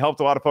probably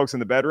helped a lot of folks in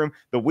the bedroom,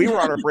 the we were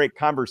on a break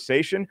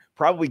conversation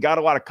probably got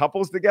a lot of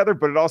couples together,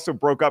 but it also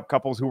broke up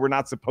couples who were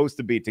not supposed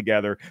to be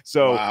together.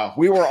 So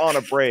we were on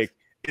a break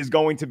is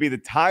going to be the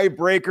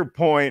tiebreaker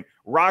point.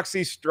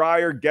 Roxy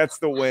Stryer gets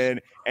the win,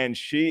 and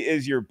she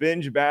is your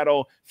Binge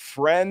Battle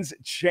Friends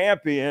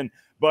champion.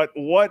 But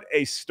what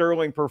a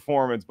sterling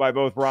performance by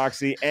both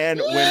Roxy and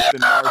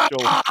Winston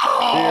Marshall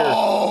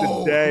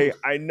here today.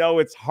 I know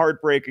it's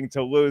heartbreaking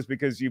to lose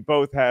because you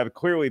both have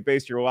clearly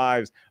based your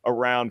lives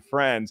around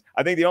Friends.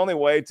 I think the only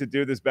way to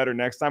do this better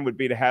next time would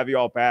be to have you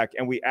all back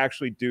and we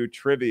actually do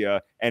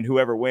trivia, and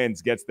whoever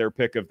wins gets their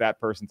pick of that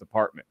person's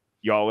apartment.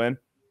 Y'all in?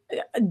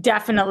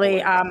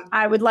 Definitely.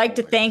 I would like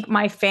to thank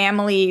my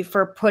family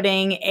for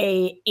putting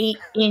a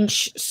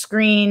 8-inch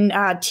screen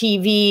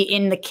TV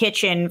in the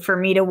kitchen for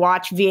me to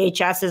watch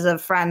VHSs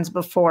of Friends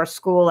before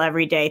school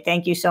every day.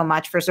 Thank you so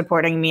much for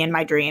supporting me in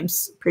my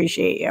dreams.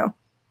 Appreciate you.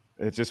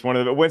 It's just one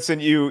of the Winston,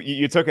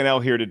 you took an L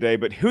here today,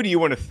 but who do you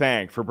want to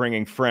thank for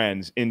bringing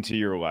Friends into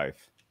your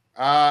life?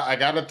 I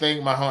gotta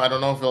thank I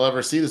don't know if you'll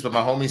ever see this, but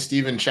my homie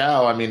Stephen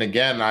Chow. I mean,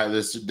 again,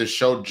 this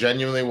show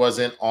genuinely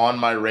wasn't on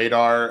my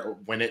radar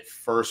when it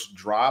first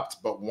dropped,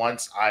 but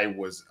once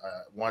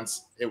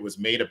it was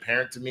made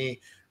apparent to me,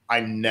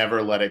 I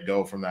never let it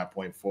go from that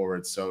point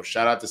forward. So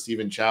shout out to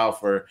Stephen Chow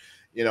for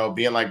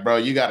being like, bro,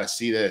 you got to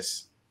see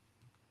this.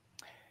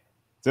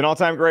 It's an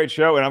all-time great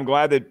show, and I'm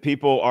glad that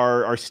people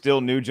are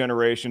still, new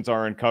generations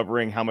are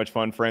uncovering how much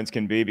fun Friends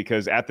can be,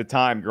 because at the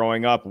time,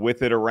 growing up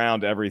with it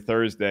around every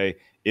Thursday,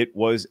 it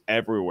was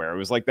everywhere. It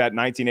was like that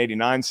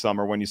 1989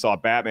 summer when you saw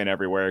Batman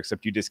everywhere,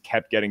 except you just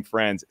kept getting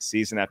Friends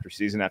season after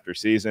season after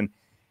season,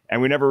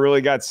 and we never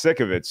really got sick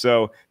of it.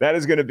 So that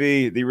is going to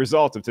be the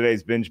result of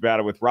today's binge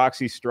battle, with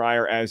Roxy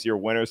Stryer as your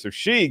winner. So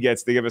she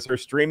gets to give us her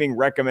streaming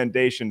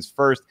recommendations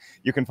first.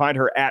 You can find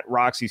her at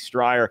Roxy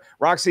Stryer.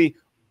 Roxy,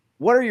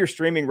 what are your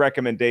streaming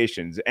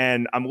recommendations?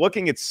 And I'm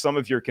looking at some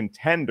of your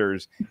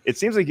contenders. It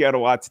seems like you had a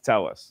lot to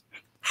tell us.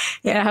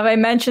 Yeah, have I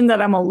mentioned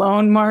that I'm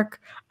alone, Mark?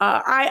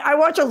 I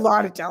watch a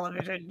lot of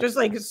television, just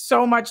like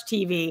so much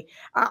TV.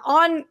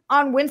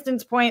 On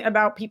Winston's point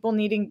about people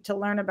needing to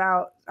learn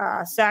about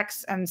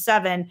sex and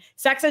Seven,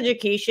 Sex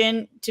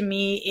Education to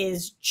me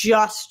is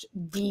just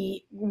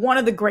one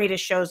of the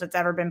greatest shows that's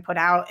ever been put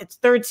out. Its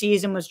third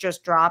season was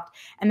just dropped,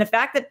 and the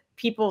fact that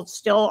people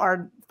still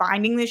are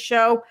finding this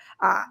show,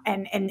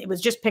 and it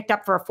was just picked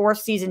up for a fourth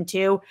season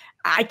too.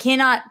 I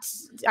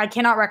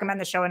cannot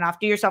recommend the show enough.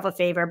 Do yourself a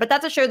favor. But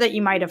that's a show that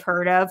you might have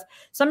heard of.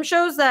 Some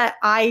shows that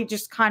I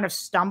just kind of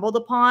stumbled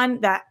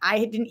upon that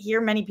I didn't hear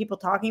many people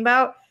talking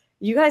about.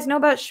 You guys know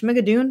about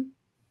Schmigadoon?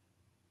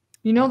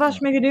 You know about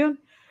Schmigadoon?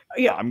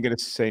 Yeah, I'm gonna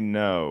say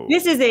no.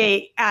 This is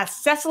a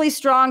Cecily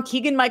Strong,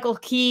 Keegan-Michael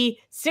Key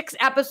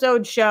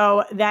 6-episode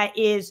show that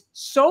is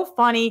so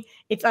funny.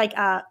 It's like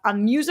a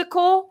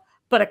musical,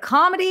 but a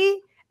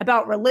comedy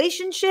about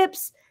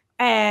relationships,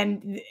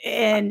 and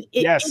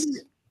yes.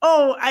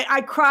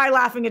 I cry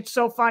laughing. It's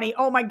so funny.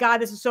 Oh my God,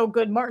 this is so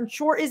good. Martin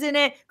Short is in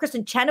it.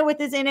 Kristen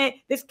Chenoweth is in it.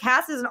 This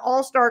cast is an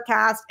all-star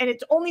cast, and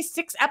it's only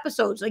 6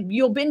 episodes. Like,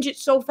 you'll binge it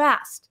so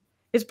fast.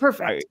 It's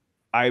perfect.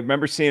 I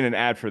remember seeing an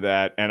ad for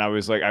that, and I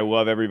was like, I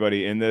love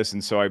everybody in this,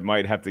 and so I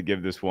might have to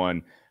give this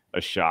one a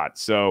shot.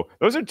 So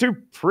those are 2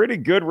 pretty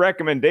good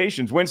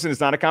recommendations. Winston, it's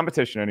not a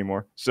competition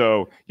anymore,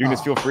 so you can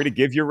just feel free to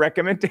give your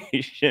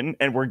recommendation,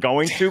 and we're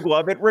going to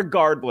love it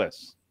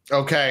regardless.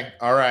 Okay.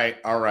 All right.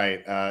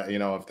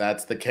 If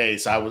that's the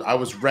case, I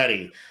was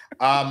ready.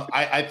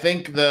 I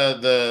think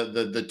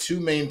the 2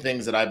 main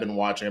things that I've been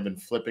watching, I've been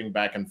flipping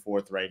back and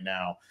forth right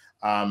now.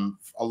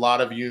 A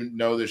lot of you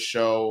know the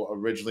show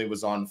originally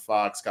was on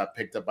Fox, got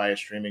picked up by a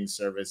streaming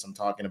service. I'm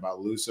talking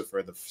about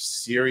Lucifer. The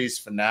series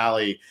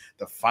finale,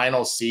 the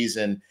final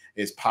season,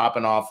 is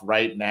popping off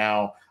right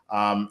now,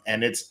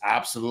 and it's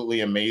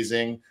absolutely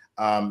amazing.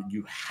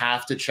 You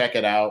have to check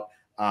it out.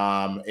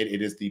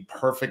 It is the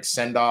perfect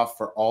send-off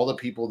for all the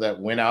people that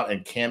went out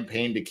and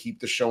campaigned to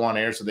keep the show on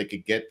air so they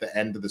could get the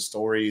end of the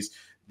stories.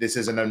 This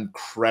is an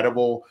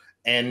incredible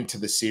end to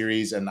the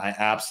series, and I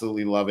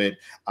absolutely love it.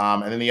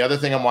 And then the other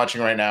thing I'm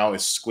watching right now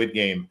is Squid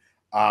Game.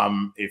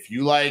 If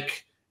you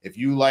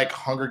like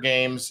Hunger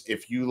Games,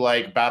 if you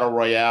like Battle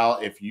Royale,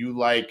 if you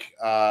like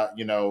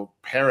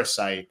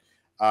Parasite,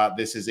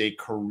 this is a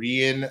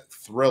Korean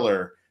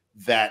thriller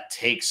that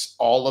takes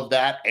all of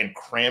that and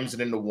crams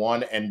it into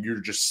one, and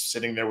you're just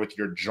sitting there with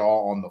your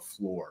jaw on the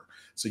floor.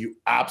 So you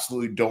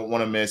absolutely don't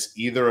want to miss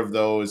either of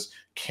those.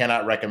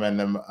 Cannot recommend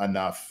them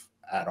enough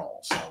at all.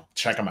 So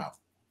check them out.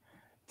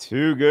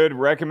 4 good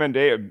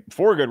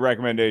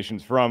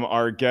recommendations from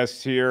our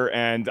guests here,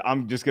 and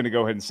I'm just going to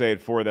go ahead and say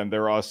it for them.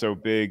 They're also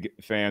big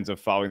fans of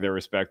following their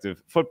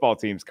respective football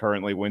teams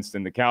currently.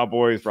 Winston, the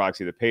Cowboys;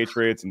 Roxy, the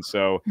Patriots. And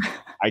so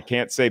I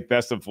can't say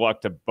best of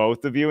luck to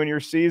both of you in your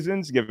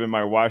seasons, given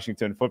my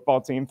Washington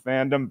football team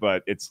fandom,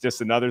 but it's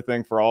just another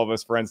thing for all of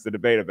us friends to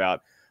debate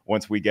about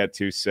once we get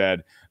to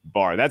said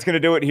bar. That's going to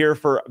do it here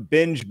for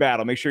Binge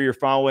Battle. Make sure you're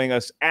following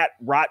us at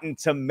Rotten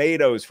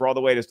Tomatoes for all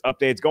the latest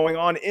updates going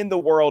on in the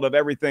world of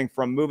everything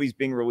from movies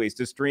being released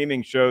to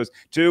streaming shows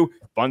to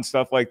fun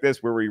stuff like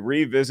this, where we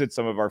revisit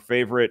some of our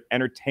favorite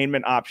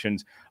entertainment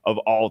options of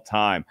all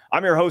time.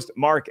 I'm your host,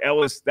 Mark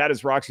Ellis. That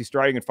is Roxy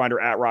Stryer. You can find her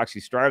at Roxy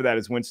Stryer. That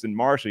is Winston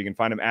Marshall. You can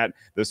find him at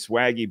The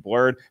Swaggy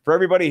Blurred. For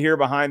everybody here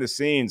behind the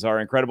scenes, our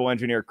incredible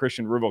engineer,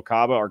 Christian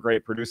Rubalcaba, our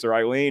great producer,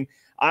 Eileen,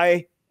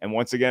 and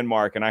once again,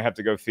 Mark, and I have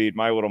to go feed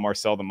my little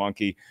Marcel the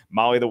monkey,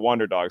 Molly the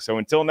Wonder Dog. So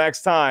until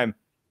next time,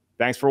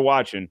 thanks for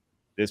watching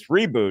this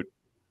reboot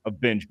of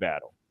Binge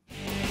Battle.